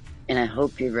 And I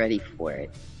hope you're ready for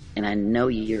it. And I know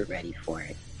you're ready for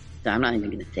it. So I'm not even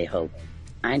going to say hope.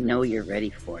 I know you're ready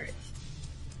for it.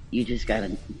 You just got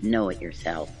to know it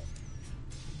yourself.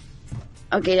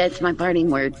 Okay, that's my parting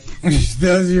words.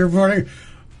 Those are your parting.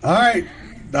 All right.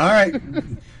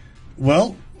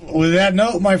 Well, with that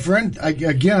note, my friend, I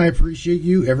appreciate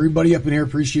you. Everybody up in here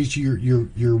appreciates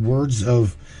your words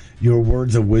of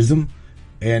wisdom,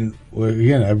 and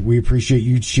again, we appreciate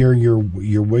you sharing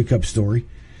your wake up story.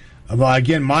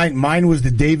 Again, mine was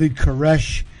the David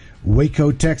Koresh,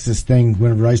 Waco, Texas thing.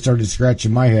 Whenever I started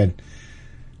scratching my head.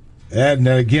 And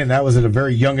again, that was at a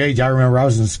very young age. I remember I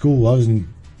was in school. I was in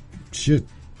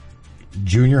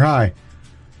junior high.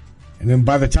 And then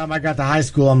by the time I got to high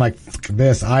school, I'm like, fuck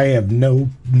this. I have no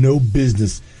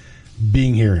business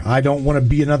being here. I don't want to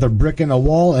be another brick in a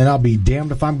wall, and I'll be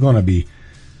damned if I'm going to be.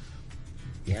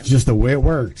 Yeah. It's just the way it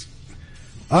works.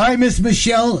 All right, Miss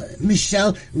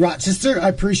Chelle Rochester, I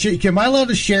appreciate you. Am I allowed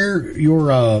to share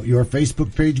your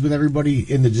Facebook page with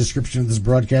everybody in the description of this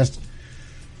broadcast?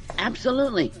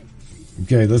 Absolutely.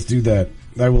 Okay, let's do that.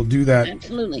 I will do that.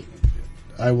 Absolutely.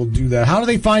 I will do that. How do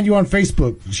they find you on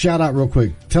Facebook? Shout out real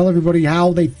quick. Tell everybody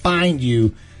how they find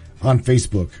you on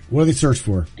Facebook. What do they search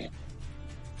for?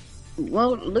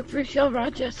 Well, look for Chelle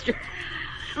Rochester.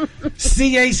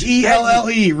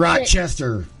 Chelle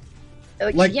Rochester.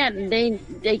 Yeah,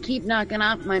 they keep knocking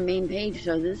off my main page,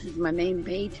 so this is my main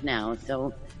page now.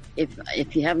 So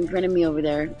if you haven't friended me over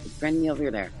there, friend me over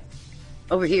there.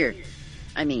 Over here,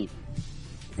 I mean.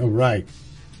 Oh, right.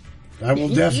 I will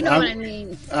definitely. You know what I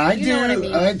mean? I You do. know what I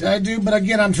mean? I do. But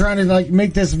again, I'm trying to like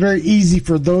make this very easy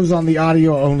for those on the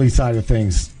audio only side of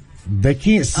things. They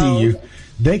can't see you. Okay.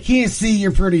 They can't see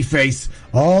your pretty face.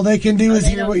 All they can do is they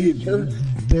hear don't- what you.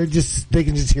 They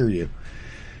can just hear you.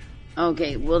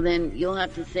 Okay, well then you'll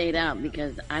have to say it out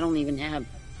because I don't even have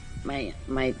my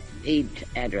page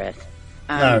address.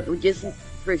 No. Just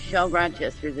for Chelle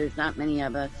Rochester, there's not many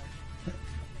of us.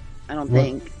 I don't Well,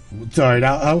 think. It's all right.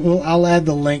 I'll add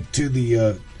the link to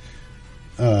the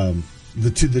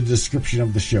description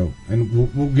of the show,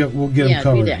 and we'll get them Yeah, do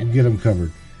covered. that. We'll get them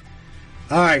covered.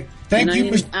 All right. Thank And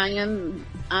you. I am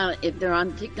if they're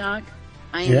on TikTok,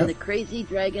 I am Yeah. the Crazy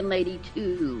Dragon Lady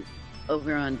 2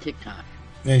 over on TikTok.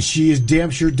 And she is damn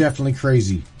sure definitely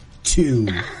crazy too.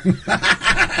 All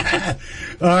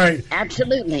right.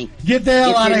 Absolutely. Get the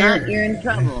hell If out you're of not, here. you're in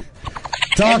trouble.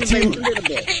 Talk to Everybody's you. a little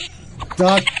bit.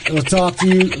 We'll talk to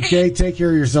you. Okay. Take care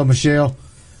of yourself, Michelle.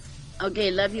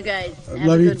 Okay, love you guys. Have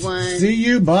Love a you. good one. See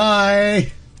you.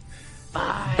 Bye.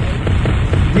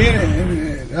 Bye. Get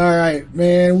it. All right,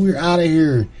 man. We're out of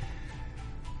here.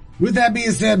 With that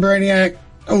being said, Brainiac.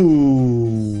 Oh,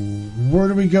 where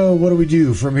do we go? What do we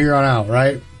do from here on out,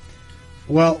 right?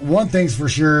 Well, one thing's for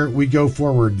sure, we go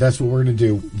forward. That's what we're going to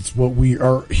do. It's what we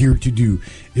are here to do,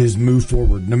 is move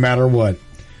forward, no matter what.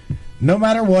 No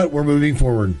matter what, we're moving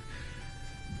forward.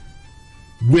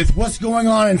 With what's going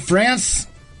on in France,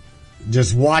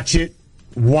 just watch it.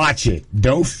 Watch it.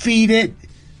 Don't feed it.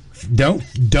 Don't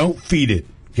feed it,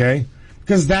 okay?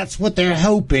 Because that's what they're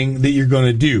hoping that you're going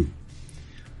to do.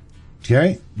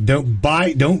 Okay? Don't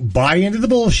buy into the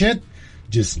bullshit.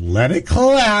 Just let it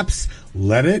collapse.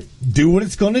 Let it do what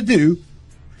it's going to do.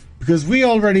 Because we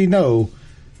already know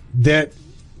that.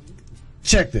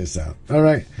 Check this out. All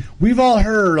right. We've all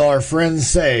heard our friends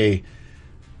say,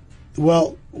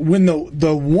 well, when the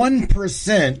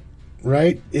 1%,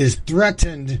 right, is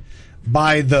threatened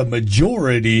by the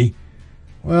majority,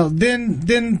 well,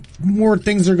 then more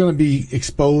things are going to be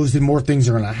exposed and more things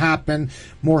are going to happen.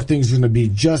 More things are going to be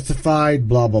justified,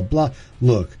 blah, blah, blah.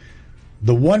 Look,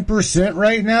 the 1%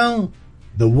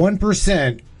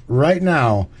 right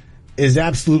now, is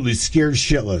absolutely scared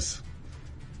shitless.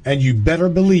 And you better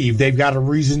believe they've got a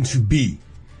reason to be.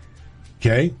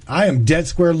 Okay? I am dead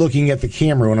square looking at the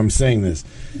camera when I'm saying this.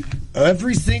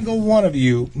 Every single one of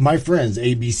you, my friends,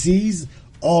 ABCs,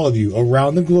 all of you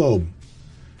around the globe,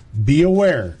 be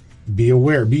aware,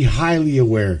 be highly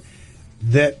aware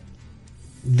that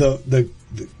the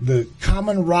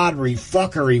camaraderie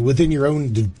fuckery within your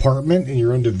own department and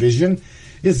your own division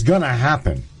is gonna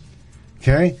happen.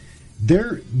 Okay?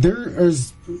 There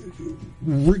is,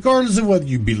 regardless of whether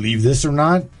you believe this or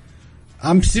not,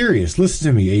 I'm serious. Listen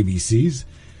to me, ABCs.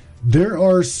 There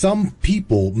are some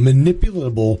people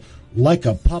manipulatable like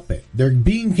a puppet. They're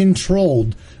being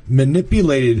controlled,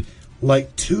 manipulated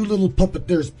like two little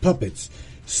puppets.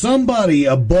 Somebody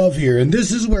above here, and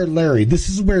this is where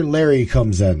Larry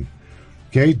comes in.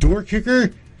 Okay, door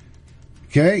kicker.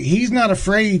 Okay, he's not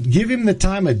afraid. Give him the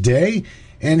time of day,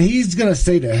 and he's going to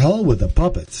say to hell with the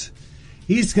puppets.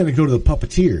 He's going to go to the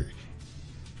puppeteer.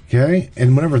 Okay,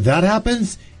 and whenever that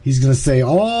happens, he's going to say,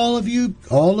 all of you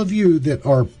that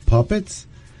are puppets,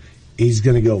 he's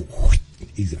going to go,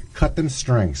 he's going to cut them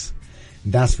strings.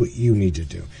 That's what you need to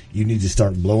do. You need to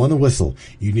start blowing the whistle.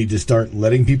 You need to start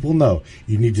letting people know.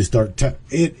 You need to start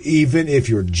even if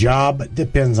your job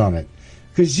depends on it.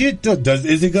 Because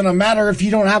is it going to matter if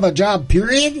you don't have a job,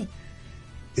 period?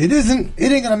 It isn't.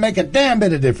 It ain't going to make a damn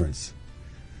bit of difference.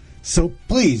 So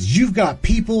please, you've got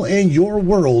people in your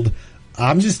world,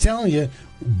 I'm just telling you,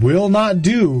 will not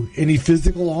do any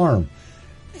physical harm.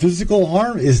 Physical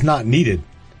harm is not needed.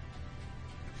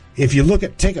 If you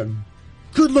take a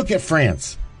good look at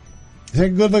France.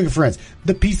 Take a good look at France.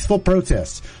 The peaceful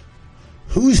protests.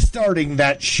 Who's starting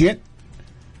that shit?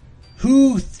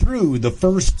 Who threw the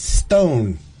first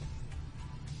stone?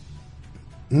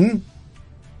 Who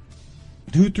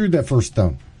threw that first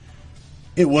stone?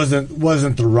 It wasn't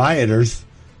the rioters.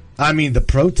 I mean the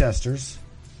protesters.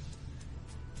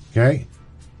 Okay?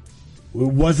 It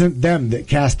wasn't them that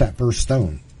cast that first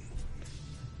stone.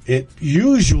 It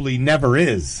usually never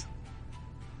is.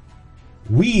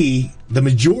 We, the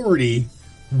majority,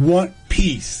 want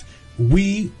peace.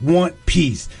 We want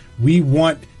peace. We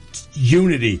want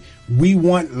unity. We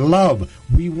want love.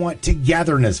 We want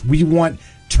togetherness. We want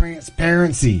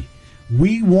transparency.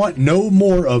 We want no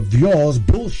more of y'all's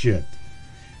bullshit.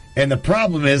 And the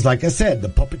problem is, like I said, the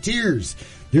puppeteers.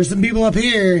 There's some people up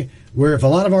here where if a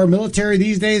lot of our military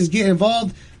these days get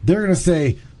involved, they're going to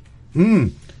say,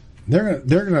 they're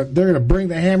going to bring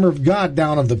the hammer of God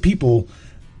down of the people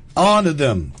onto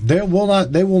them. They will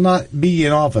not be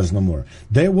in office no more.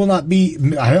 They will not be,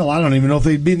 hell, I don't even know if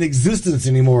they'd be in existence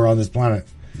anymore on this planet.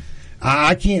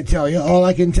 I can't tell you. All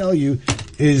I can tell you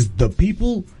is the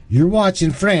people you're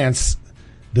watching, France,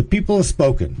 the people have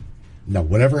spoken. Now,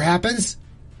 whatever happens,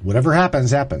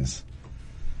 happens.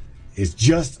 It's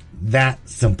just that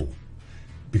simple.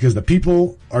 Because the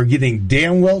people are getting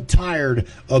damn well tired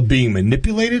of being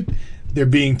manipulated. They're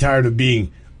being tired of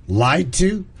being lied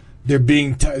to. They're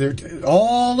being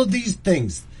all of these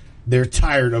things. They're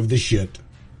tired of the shit.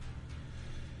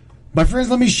 My friends,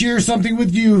 let me share something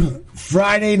with you.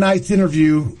 Friday night's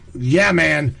interview. Yeah,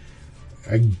 man.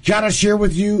 I gotta share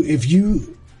with you, if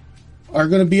you are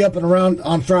going to be up and around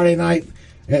on Friday night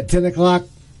at 10 o'clock,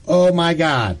 oh my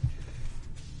God.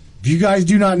 If you guys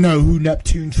do not know who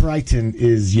Neptune Triton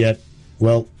is yet,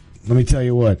 well, let me tell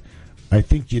you what. I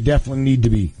think you definitely need to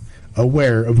be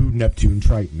aware of who Neptune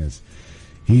Triton is.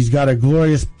 He's got a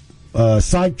glorious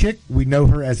sidekick. We know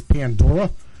her as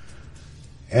Pandora.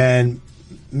 And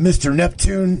Mr.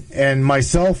 Neptune and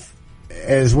myself,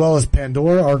 as well as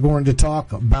Pandora, are going to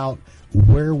talk about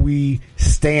where we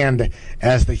stand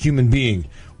as the human being.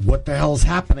 What the hell's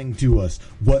happening to us?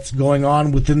 What's going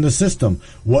on within the system?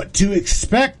 What to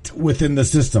expect within the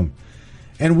system?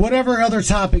 And whatever other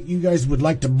topic you guys would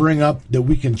like to bring up that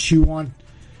we can chew on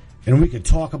and we can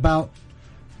talk about.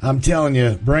 I'm telling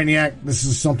you, Brainiac, this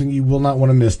is something you will not want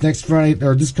to miss. Next Friday,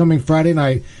 or this coming Friday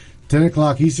night, 10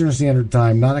 o'clock Eastern Standard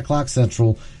Time, 9 o'clock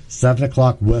Central, 7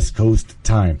 o'clock West Coast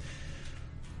Time.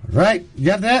 All right, you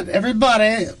got that,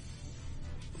 everybody?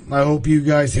 I hope you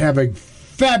guys have a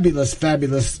fabulous,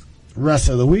 fabulous rest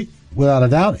of the week. Without a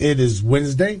doubt, it is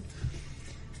Wednesday.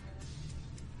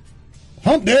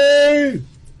 Hump Day!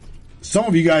 Some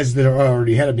of you guys that are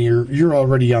already ahead of me, you're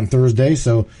already on Thursday,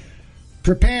 so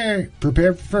prepare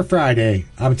for Friday.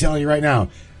 I'm telling you right now,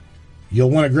 you'll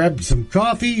want to grab some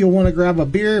coffee, you'll want to grab a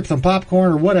beer, some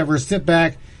popcorn, or whatever. Sit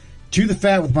back, chew the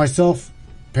fat with myself,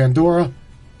 Pandora,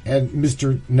 and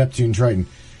Mr. Neptune Triton.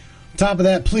 On top of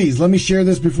that, please, let me share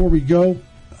this before we go.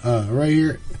 Right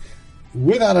here.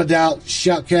 Without a doubt,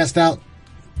 shoutcast out.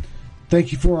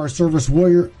 Thank you for our service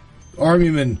warrior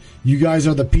armymen. You guys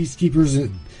are the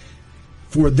peacekeepers,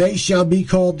 for they shall be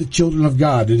called the children of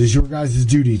God. It is your guys'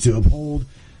 duty to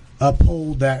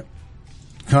uphold that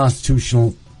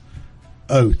constitutional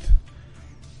oath.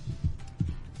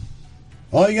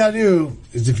 All you gotta do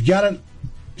is, if you got it,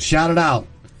 shout it out.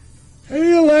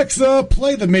 Hey Alexa,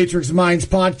 play the Matrix Minds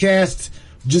podcast.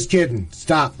 Just kidding.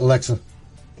 Stop, Alexa.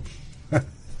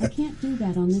 I can't do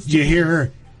that on this. Did you hear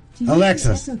her?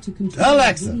 Alexa.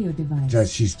 Alexa. Video device.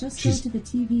 Just go to the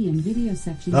TV and video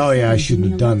section. Oh yeah, I shouldn't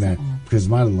have done that because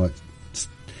my Alexa.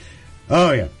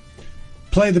 Oh yeah,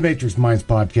 play the Matrix Minds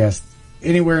podcast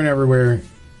anywhere and everywhere.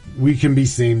 We can be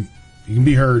seen. You can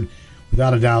be heard,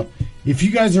 without a doubt. If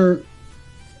you guys are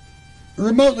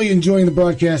remotely enjoying the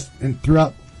broadcast and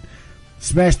throughout,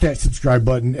 smash that subscribe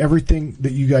button. Everything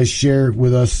that you guys share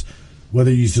with us,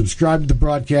 whether you subscribe to the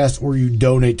broadcast or you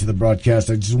donate to the broadcast,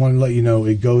 I just want to let you know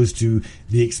it goes to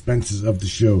the expenses of the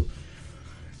show.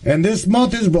 And this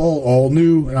month is all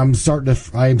new, and I am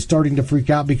starting to freak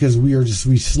out because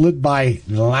we slid by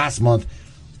last month.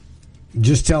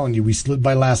 Just telling you, we slid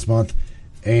by last month,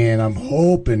 and I'm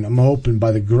hoping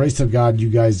by the grace of God, you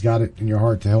guys got it in your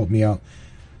heart to help me out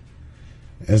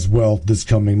as well this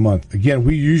coming month. Again,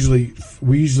 we usually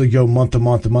go month to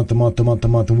month,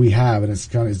 and we have, and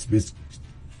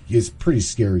it's pretty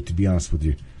scary, to be honest with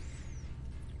you.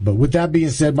 But with that being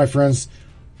said, my friends,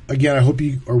 again, I hope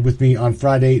you are with me on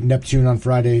Friday, Neptune on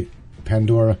Friday,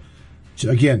 Pandora.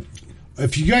 Again,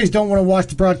 if you guys don't want to watch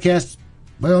the broadcast,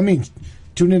 by all means,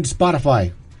 tune in to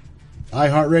Spotify,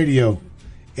 iHeartRadio,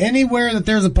 anywhere that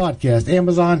there's a podcast,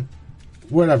 Amazon,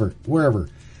 wherever.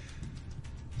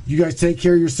 You guys take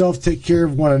care of yourselves, take care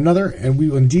of one another, and we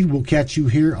will catch you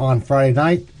here on Friday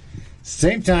night.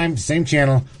 Same time, same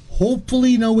channel.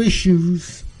 Hopefully no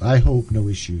issues. I hope no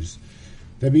issues.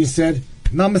 That being said,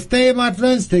 namaste, my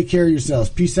friends. Take care of yourselves.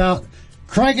 Peace out.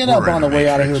 Crank it up on the way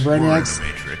out of here, Brainiacs.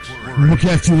 We'll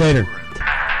catch you later.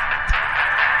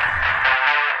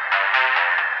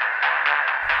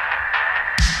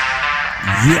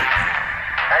 Yeah.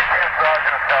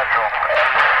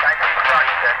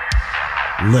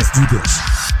 Let's do this.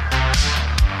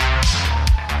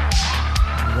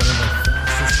 One of the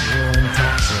fastest growing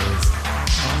talk shows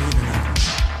on the internet.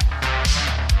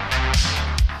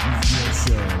 Radio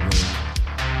show.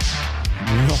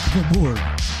 Welcome aboard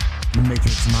the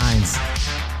Matrix Minds.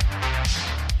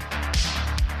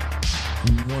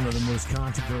 One of the most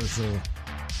controversial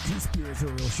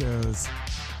conspiratorial shows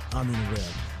on the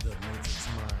web. The Matrix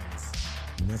Minds.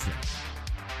 And that's right.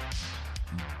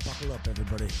 Buckle up,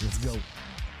 everybody. Let's go.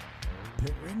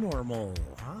 Paranormal,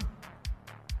 huh?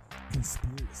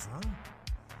 Conspiracy, huh?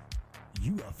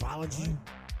 Ufology,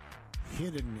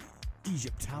 hidden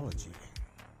Egyptology,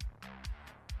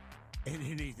 and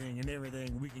anything and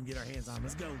everything we can get our hands on.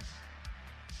 Let's go.